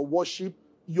quality of your worship,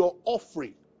 your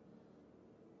offering?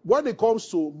 When it comes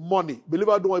to money,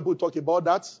 believers don't want people to talk about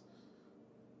that.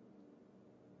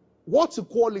 What's the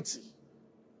quality?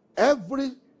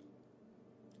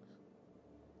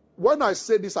 When I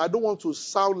say this, I don't want to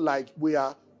sound like we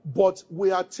are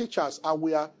teachers,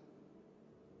 and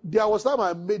there was time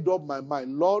I made up my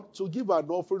mind, Lord, to give an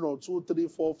offering of 2, 3,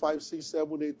 4, 5, 6,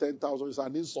 7, 8, 10,000 is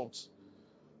an insult.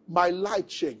 My life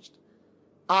changed.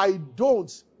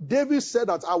 David said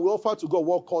that I will offer to God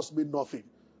what costs me nothing.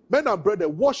 Men and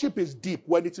brethren, worship is deep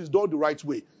when it is done the right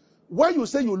way. When you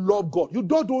say you love God, you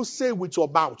don't say with your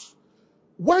mouth.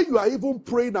 When you are even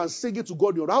praying and singing to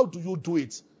God, how do you do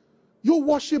it? You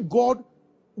worship God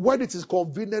when it is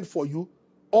convenient for you,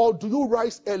 or do you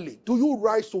rise early? Do you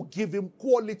rise to give him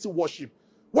quality worship?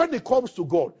 When it comes to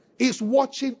God, he's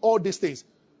watching all these things.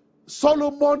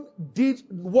 Solomon did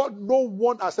what no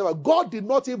one has ever. God did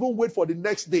not even wait for the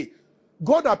next day.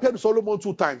 God appeared to Solomon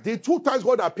 2 times. The 2 times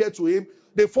God appeared to him,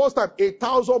 the first time,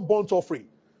 1,000 burnt offering.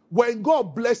 When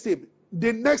God blessed him,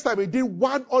 the next time he did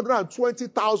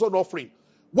 120,000 offering.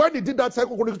 When he did that, 2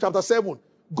 Chronicles chapter 7,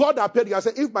 God appeared and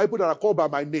said, if my people that are called by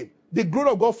my name, the glory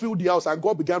of God filled the house and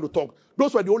God began to talk.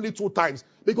 Those were the only 2 times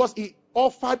because he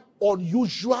offered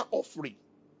unusual offering.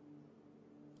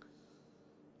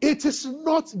 It is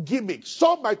not gimmick.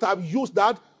 Some might have used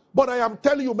that, but I am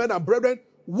telling you, men and brethren,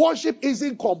 worship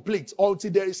isn't complete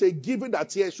until there is a giving that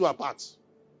tears you apart.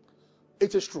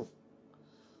 It is true.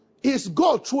 Is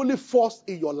God truly first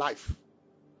in your life?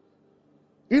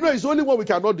 It's only one we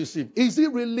cannot deceive. Is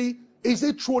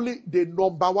he truly the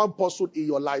number 1 person in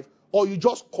your life? Or you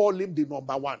just call him the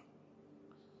number 1?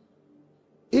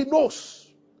 He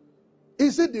knows.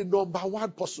 Is it the number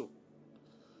one person?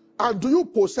 And do you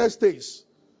possess things?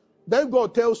 Then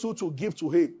God tells you to give to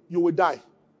him. You will die.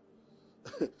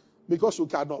 Because you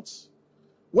cannot.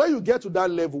 When you get to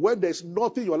that level, when there's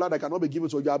nothing in your life that cannot be given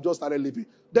to you, you have just started living.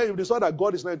 Then you decide that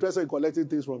God is not interested in collecting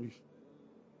things from you.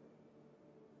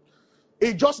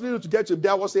 He just needed to get to him.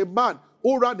 There was a man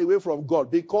who ran away from God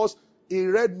because he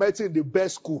read medicine in the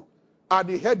best school. And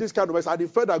he heard this kind of message. And he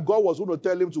felt that God was going to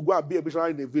tell him to go and be a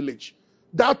missionary in a village.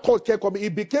 That thought kept coming.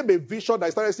 It became a vision that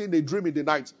he started seeing a dream in the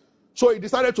night. So he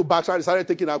decided to backslide. He started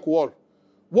taking alcohol.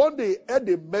 One day, he heard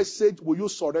a message, will you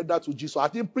surrender to Jesus? I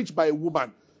think preached by a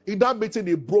woman. In that meeting,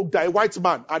 he broke down, a white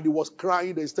man, and he was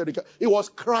crying. He was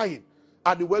crying.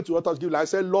 And he went to the altar to give. I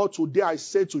said, Lord, today I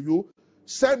say to you,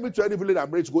 send me to any village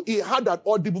I'm ready to go. He had that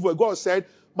audible voice. God said,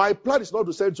 my plan is not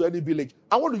to send to any village.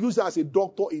 I want to use it as a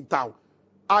doctor in town.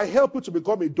 I help you to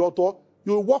become a doctor.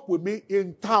 You will work with me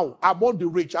in town, among the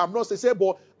rich. I'm not saying,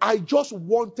 but I just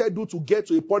wanted you to get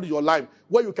to a point in your life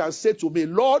where you can say to me,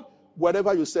 Lord,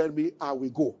 wherever you send me, I will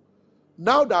go.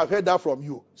 Now that I've heard that from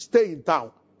you, stay in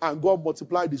town and God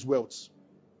multiply these wealth.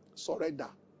 Surrender.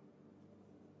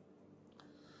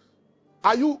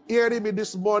 Are you hearing me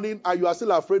this morning and you are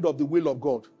still afraid of the will of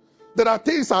God? There are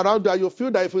things around you and you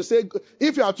feel that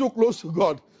if you are too close to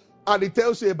God and he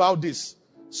tells you about this,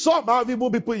 some have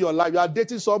even people in your life, you are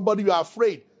dating somebody, you are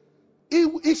afraid.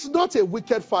 It's not a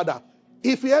wicked father.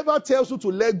 If he ever tells you to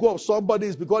let go of somebody,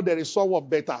 it's because there is someone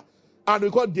better. And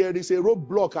because there is a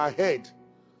roadblock ahead.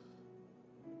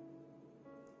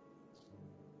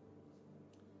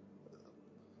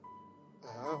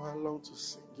 How I long to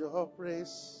sing your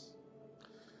praise.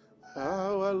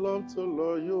 How I long to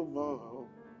love you more.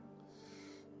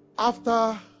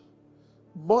 After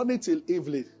morning till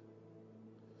evening,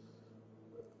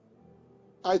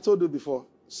 I told you before,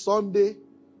 Sunday,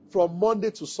 from Monday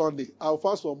to Sunday, I'll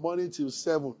fast from morning till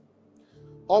 7.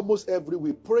 Almost every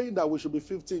week, praying that we should be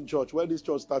 15 in church. When this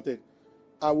church started,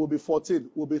 I will be 14,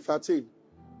 we'll be 13.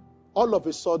 All of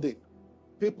a sudden,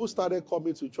 people started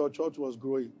coming to church. Church was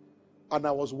growing. And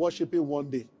I was worshiping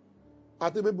one day. I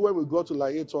think maybe when we got to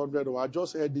like 800, I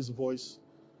just heard this voice.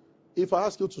 If I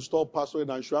ask you to stop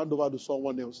pastoring and should hand over to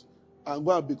someone else and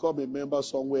go and become a member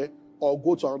somewhere or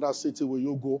go to another city, will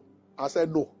you go? I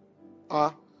said no.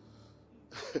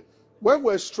 When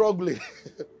we're struggling,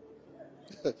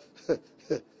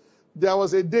 there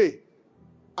was a day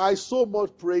I so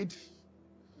much prayed.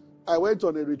 I went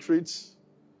on a retreat.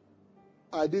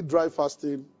 I did dry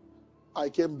fasting. I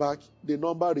came back. The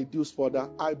number reduced further.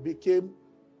 I became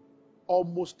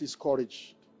almost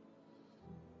discouraged.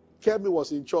 Kemi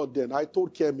was in church then. I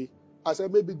told Kemi, I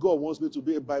said, maybe God wants me to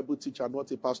be a Bible teacher,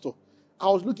 not a pastor. I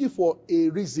was looking for a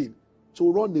reason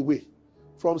to run away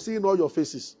from seeing all your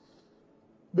faces.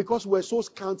 Because we're so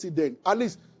scanty then. At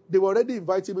least they were already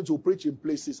inviting me to preach in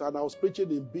places, and I was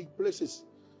preaching in big places.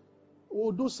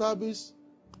 We'll do service,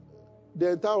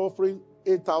 the entire offering,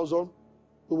 8,000.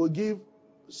 We will give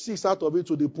 6 out of it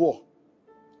to the poor.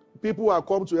 People who have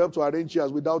come to help to arrange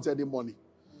chairs without any money.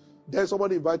 Then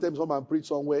somebody invited me to come and preach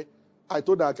somewhere. I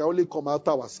told them I can only come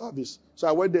after our service. So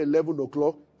I went there 11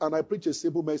 o'clock and I preached a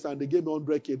simple message and they gave me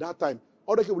 100K. That time,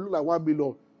 100K would look like 1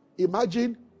 million.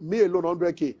 Imagine me alone,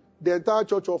 100K. The entire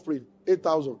church offering,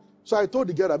 8,000. So I told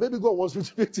the girl that maybe God wants me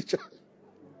to be a teacher.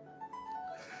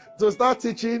 To start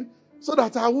teaching so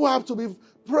that I won't have to be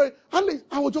praying.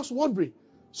 I was just wondering.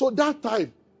 So that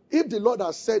time, if the Lord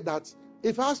has said that,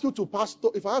 if I ask you to pastor,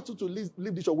 if I ask you to leave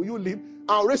the church, will you leave?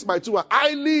 I'll raise my 2 hands.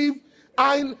 I leave.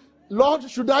 Lord,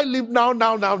 should I leave now?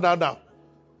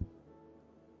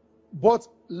 But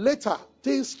later,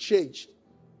 things changed.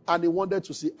 And he wanted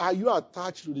to see, are you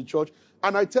attached to the church?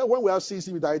 And when we have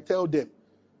CC, I tell them,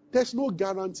 there's no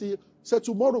guarantee. Say,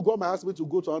 tomorrow God might ask me to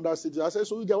go to another city. I said,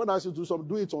 so when I ask you to do something,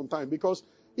 do it on time. Because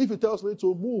if he tells me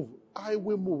to move, I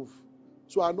will move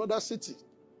to another city.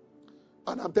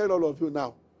 And I'm telling all of you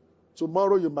now,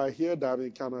 tomorrow you might hear that I'm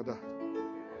in Canada.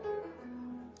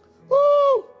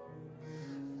 Woo!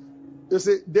 You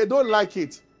see, they don't like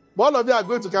it. But all of you are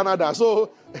going to Canada.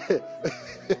 So,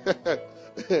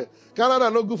 Canada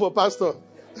not good for pastor.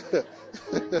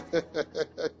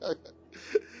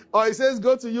 Or he says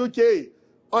go to UK.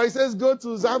 Or he says go to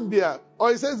Zambia.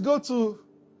 Or he says go to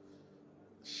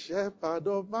Shepherd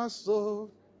of my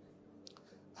soul.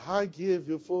 I give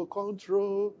you full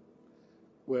control.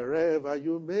 Wherever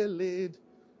you may lead.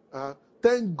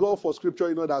 Thank God for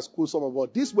scripture, that school some of us.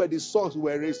 These were the songs we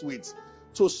were raised with.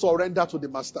 To surrender to the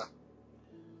master.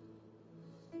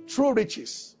 True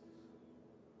riches.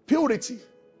 Purity.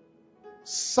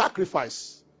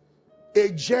 Sacrifice. A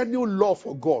genuine love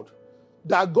for God.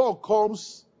 That God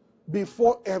comes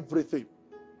before everything.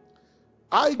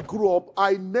 I grew up,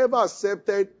 I never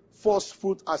accepted first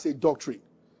fruit as a doctrine.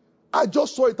 I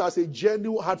just saw it as a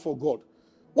genuine heart for God.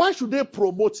 Why should they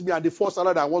promote me and the first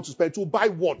salary I want to spend to buy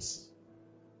what?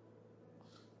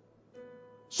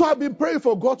 So I've been praying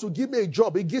for God to give me a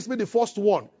job. He gives me the first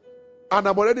one. And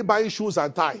I'm already buying shoes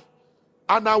and tie.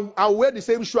 And I wear the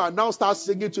same shoe and now start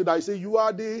singing to it. I say, you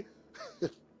are the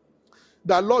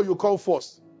Lord, you come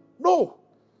first. No.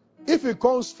 If it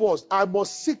comes first, I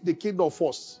must seek the kingdom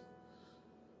first.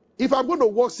 If I'm going to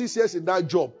work 6 years in that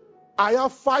job, I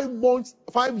have 5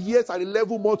 years and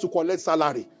 11 months to collect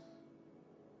salary.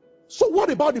 So what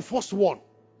about the first one?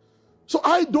 So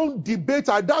I don't debate,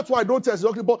 and that's why I don't tell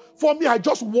you. But for me, I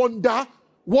just wonder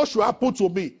what should happen to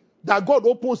me. That God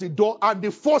opens the door, and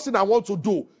the first thing I want to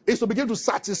do is to begin to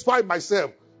satisfy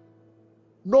myself.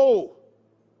 No.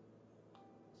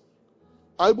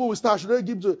 I will start. Should I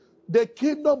give to the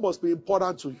kingdom must be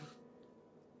important to you.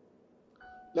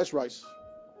 Let's rise.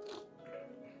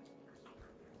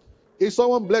 Is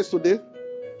someone blessed today?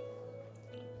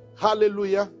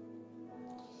 Hallelujah.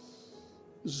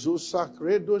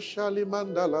 Zusakredo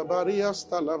shalimandala barias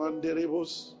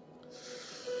talamanderibos.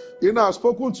 You know, I've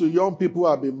spoken to young people who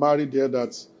have been married there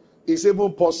that it's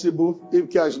even possible, if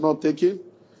care is not taken,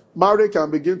 marriage can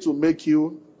begin to make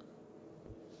you,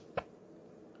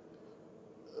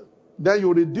 then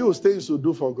you reduce things you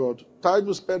do for God. Time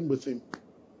you spend with Him.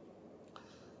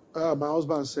 My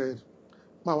husband said,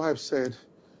 my wife said,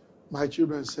 my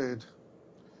children said,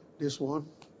 this one.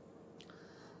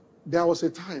 There was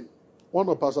a time, one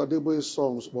of Pastor Debo's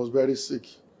sons was very sick.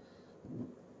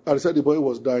 And he said the boy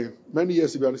was dying. Many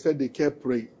years ago, and he said they kept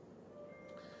praying.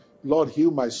 Lord,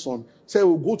 heal my son. He said,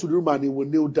 we'll go to the room and he will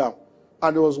kneel down.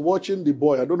 And he was watching the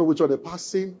boy. I don't know which one, the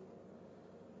passing.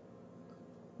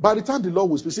 By the time the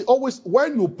Lord will speak, see, always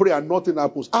when you pray and nothing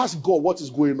happens, ask God what is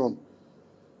going on.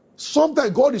 Sometimes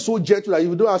God is so gentle that if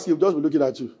you don't ask him, he'll just be looking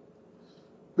at you.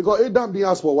 Because Adam didn't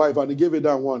ask for a wife and he gave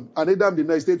Adam one. And Adam the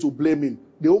next day to blame him.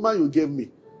 The woman you gave me.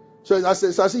 So I see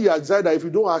you decided that if you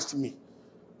don't ask me.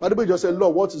 But the boy just said,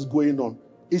 Lord, what is going on?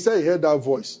 He said he heard that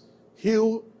voice.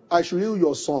 I should heal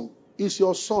your son. It's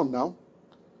your son now.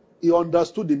 He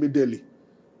understood immediately.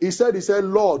 He said,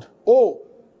 Lord,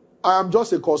 I am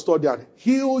just a custodian.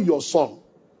 Heal your son.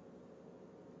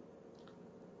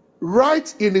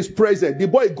 Right in his presence, the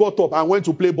boy got up and went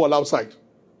to play ball outside.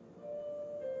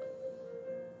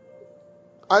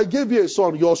 I gave you a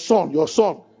son, your son, your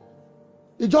son.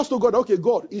 He just told God, okay,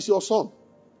 God, it's your son.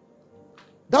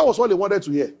 That was all he wanted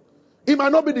to hear. It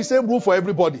might not be the same rule for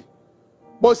everybody.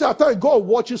 But see, at times God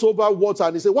watches over words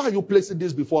and he says, why are you placing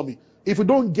this before me? If you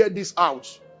don't get this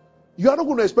out, you are not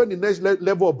going to expect the next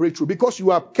level of breakthrough because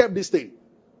you have kept this thing.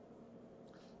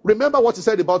 Remember what he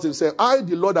said about himself. I,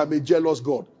 the Lord, am a jealous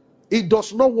God. He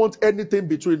does not want anything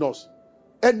between us.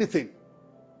 Anything.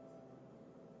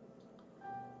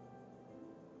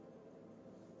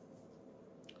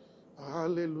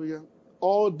 Hallelujah.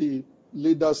 All the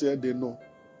leaders here, they know.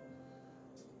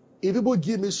 If people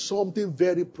give me something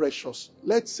very precious,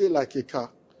 let's say like a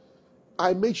car,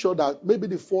 I make sure that maybe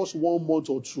the first 1 month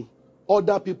or 2,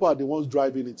 other people are the ones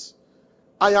driving it.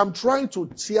 I am trying to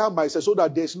tear myself so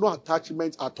that there's no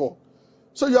attachment at all.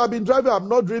 So you have been driving, I'm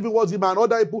not driving what's in my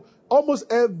other people.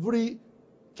 Almost every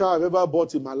car I've ever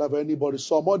bought in my life, anybody,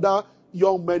 some other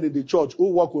young men in the church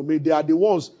who work with me, they are the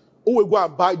ones who will go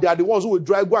and buy, they are the ones who will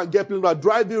drive, go and get people that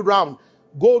driving around,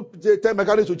 go tell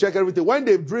mechanics to check everything. When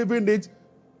they've driven it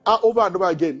over and over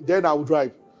again, then I will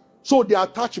drive. So the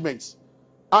attachments.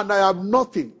 And I have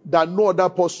nothing that no other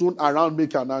person around me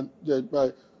can.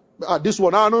 This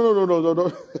one,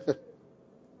 no.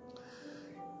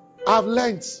 I've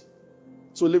learned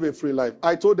to live a free life.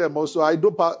 I told them also, I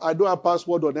don't have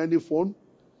password on any phone.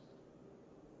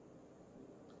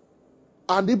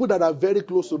 And people that are very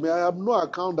close to me, I have no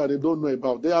account that they don't know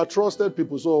about. They are trusted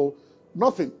people, so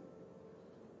nothing.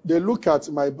 They look at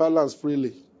my balance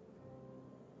freely.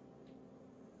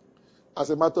 As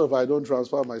a matter of fact, I don't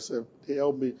transfer myself. They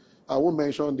help me. I won't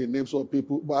mention the names of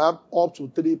people, but I have up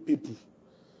to 3 people.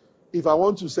 If I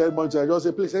want to send money, I just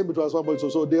say, please send me transfer money.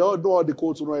 So they all know all the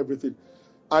codes, know everything.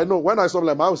 I know when I saw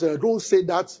them, I would say, don't say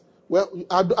that. Well,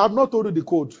 I've not told you the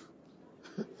code.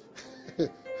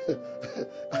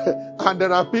 And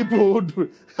there are people who do,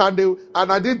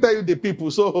 and I didn't tell you the people,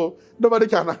 so nobody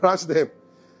can harass them.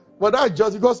 But that's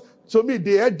just because, to me,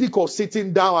 the ethic of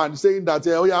sitting down and saying that,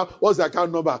 oh yeah, what's the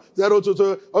account number?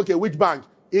 022, okay, which bank?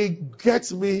 It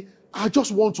gets me. I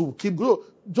just want to keep going.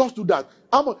 Just do that.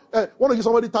 Want to give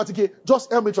somebody 30K,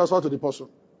 just help me transfer to the person.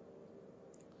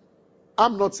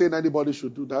 I'm not saying anybody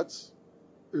should do that.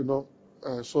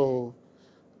 So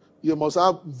you must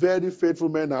have very faithful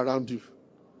men around you.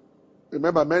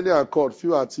 Remember, many are called,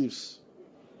 few are thieves.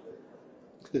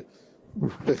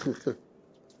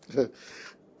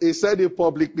 He said it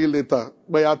publicly later,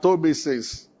 but he had told me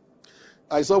since.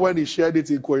 I saw when he shared it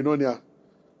in Koinonia,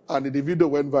 and the video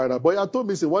went viral. But he had told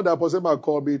me since, when that person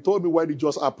called me, he told me when it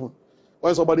just happened,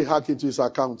 when somebody hacked into his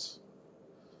account.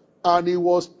 And he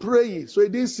was praying, so he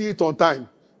didn't see it on time.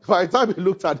 By the time he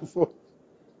looked at the phone,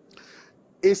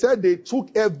 he said they took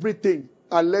everything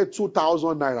and left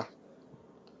 2,000 naira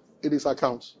in his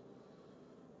account.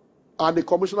 And the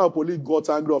commissioner of police got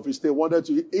angry of his state, wanted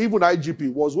to, even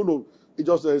IGP was going to, he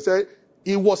just said,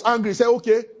 he was angry. He said,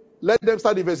 okay, let them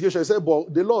start the investigation. He said,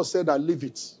 but the law said that leave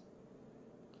it.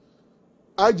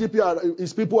 IGP,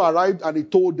 his people arrived and he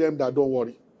told them that don't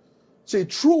worry. See,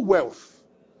 true wealth,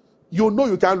 you know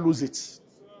you can't lose it.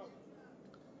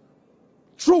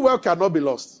 True wealth cannot be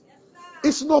lost.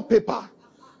 It's not paper.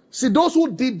 See, those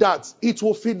who did that, it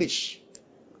will finish.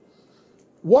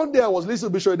 One day I was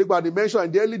listening to Bishop Edekwa and he mentioned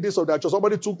in the early days of that church,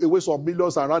 somebody took away some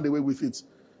millions and ran away with it.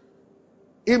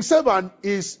 Himself and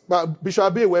his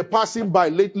Bishop Abe were passing by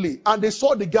lately and they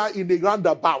saw the guy in the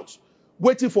roundabout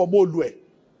waiting for Molue.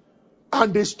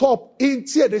 And they stopped in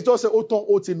tears. They just said,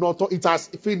 it has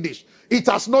finished. It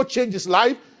has not changed his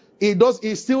life.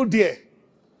 It's still there.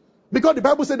 Because the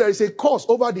Bible said there is a curse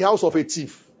over the house of a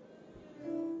thief.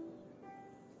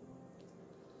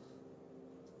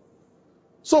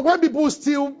 So when people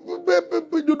steal,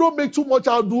 you don't make too much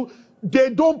out do, they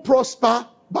don't prosper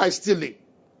by stealing.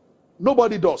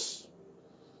 Nobody does.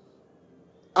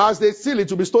 As they steal, it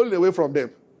will be stolen away from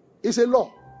them. It's a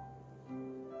law.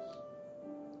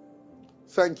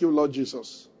 Thank you, Lord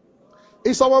Jesus.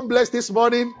 Is someone blessed this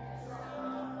morning?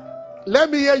 Let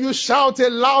me hear you shout a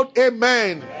loud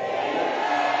amen.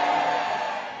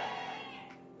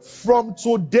 From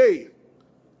today,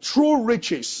 true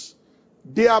riches,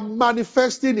 they are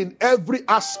manifesting in every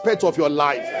aspect of your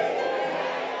life.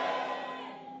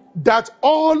 That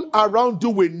all around you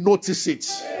will notice it.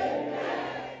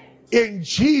 In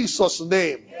Jesus'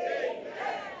 name.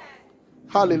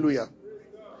 Hallelujah.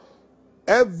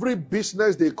 Every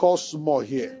business they call small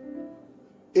here,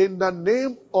 in the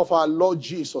name of our Lord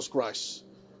Jesus Christ,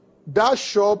 that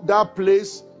shop, that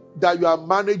place that you are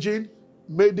managing,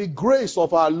 may the grace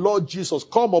of our Lord Jesus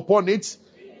come upon it,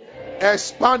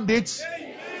 expand it,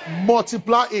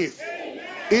 multiply it.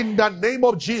 In the name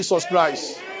of Jesus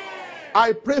Christ,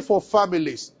 I pray for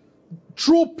families,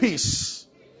 true peace,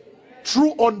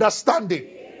 true understanding,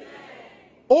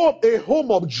 a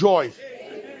home of joy,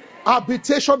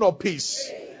 habitation of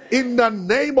peace. In the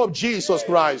name of Jesus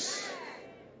Christ,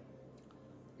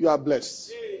 you are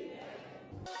blessed.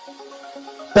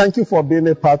 Thank you for being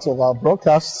a part of our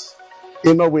broadcast.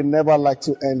 You know, we never like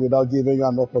to end without giving you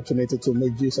an opportunity to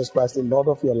make Jesus Christ the Lord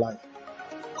of your life.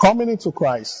 Coming into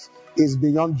Christ is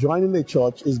beyond joining a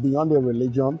church, is beyond a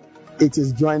religion. It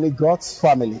is joining God's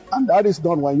family. And that is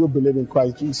done when you believe in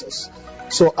Christ Jesus.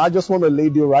 So I just want to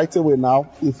lead you right away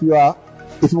now. If you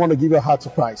want to give your heart to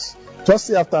Christ, just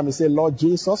say after me, say, Lord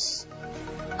Jesus,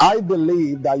 I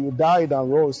believe that you died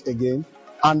and rose again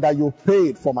and that you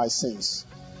paid for my sins.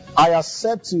 I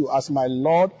accept you as my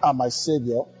Lord and my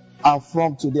Savior, and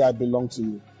from today I belong to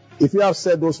you. If you have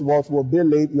said those words, will be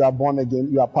late, you are born again,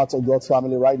 you are part of God's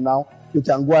family right now. You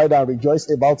can go ahead and rejoice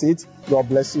about it. God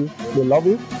bless you. We love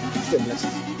you. Stay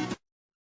blessed.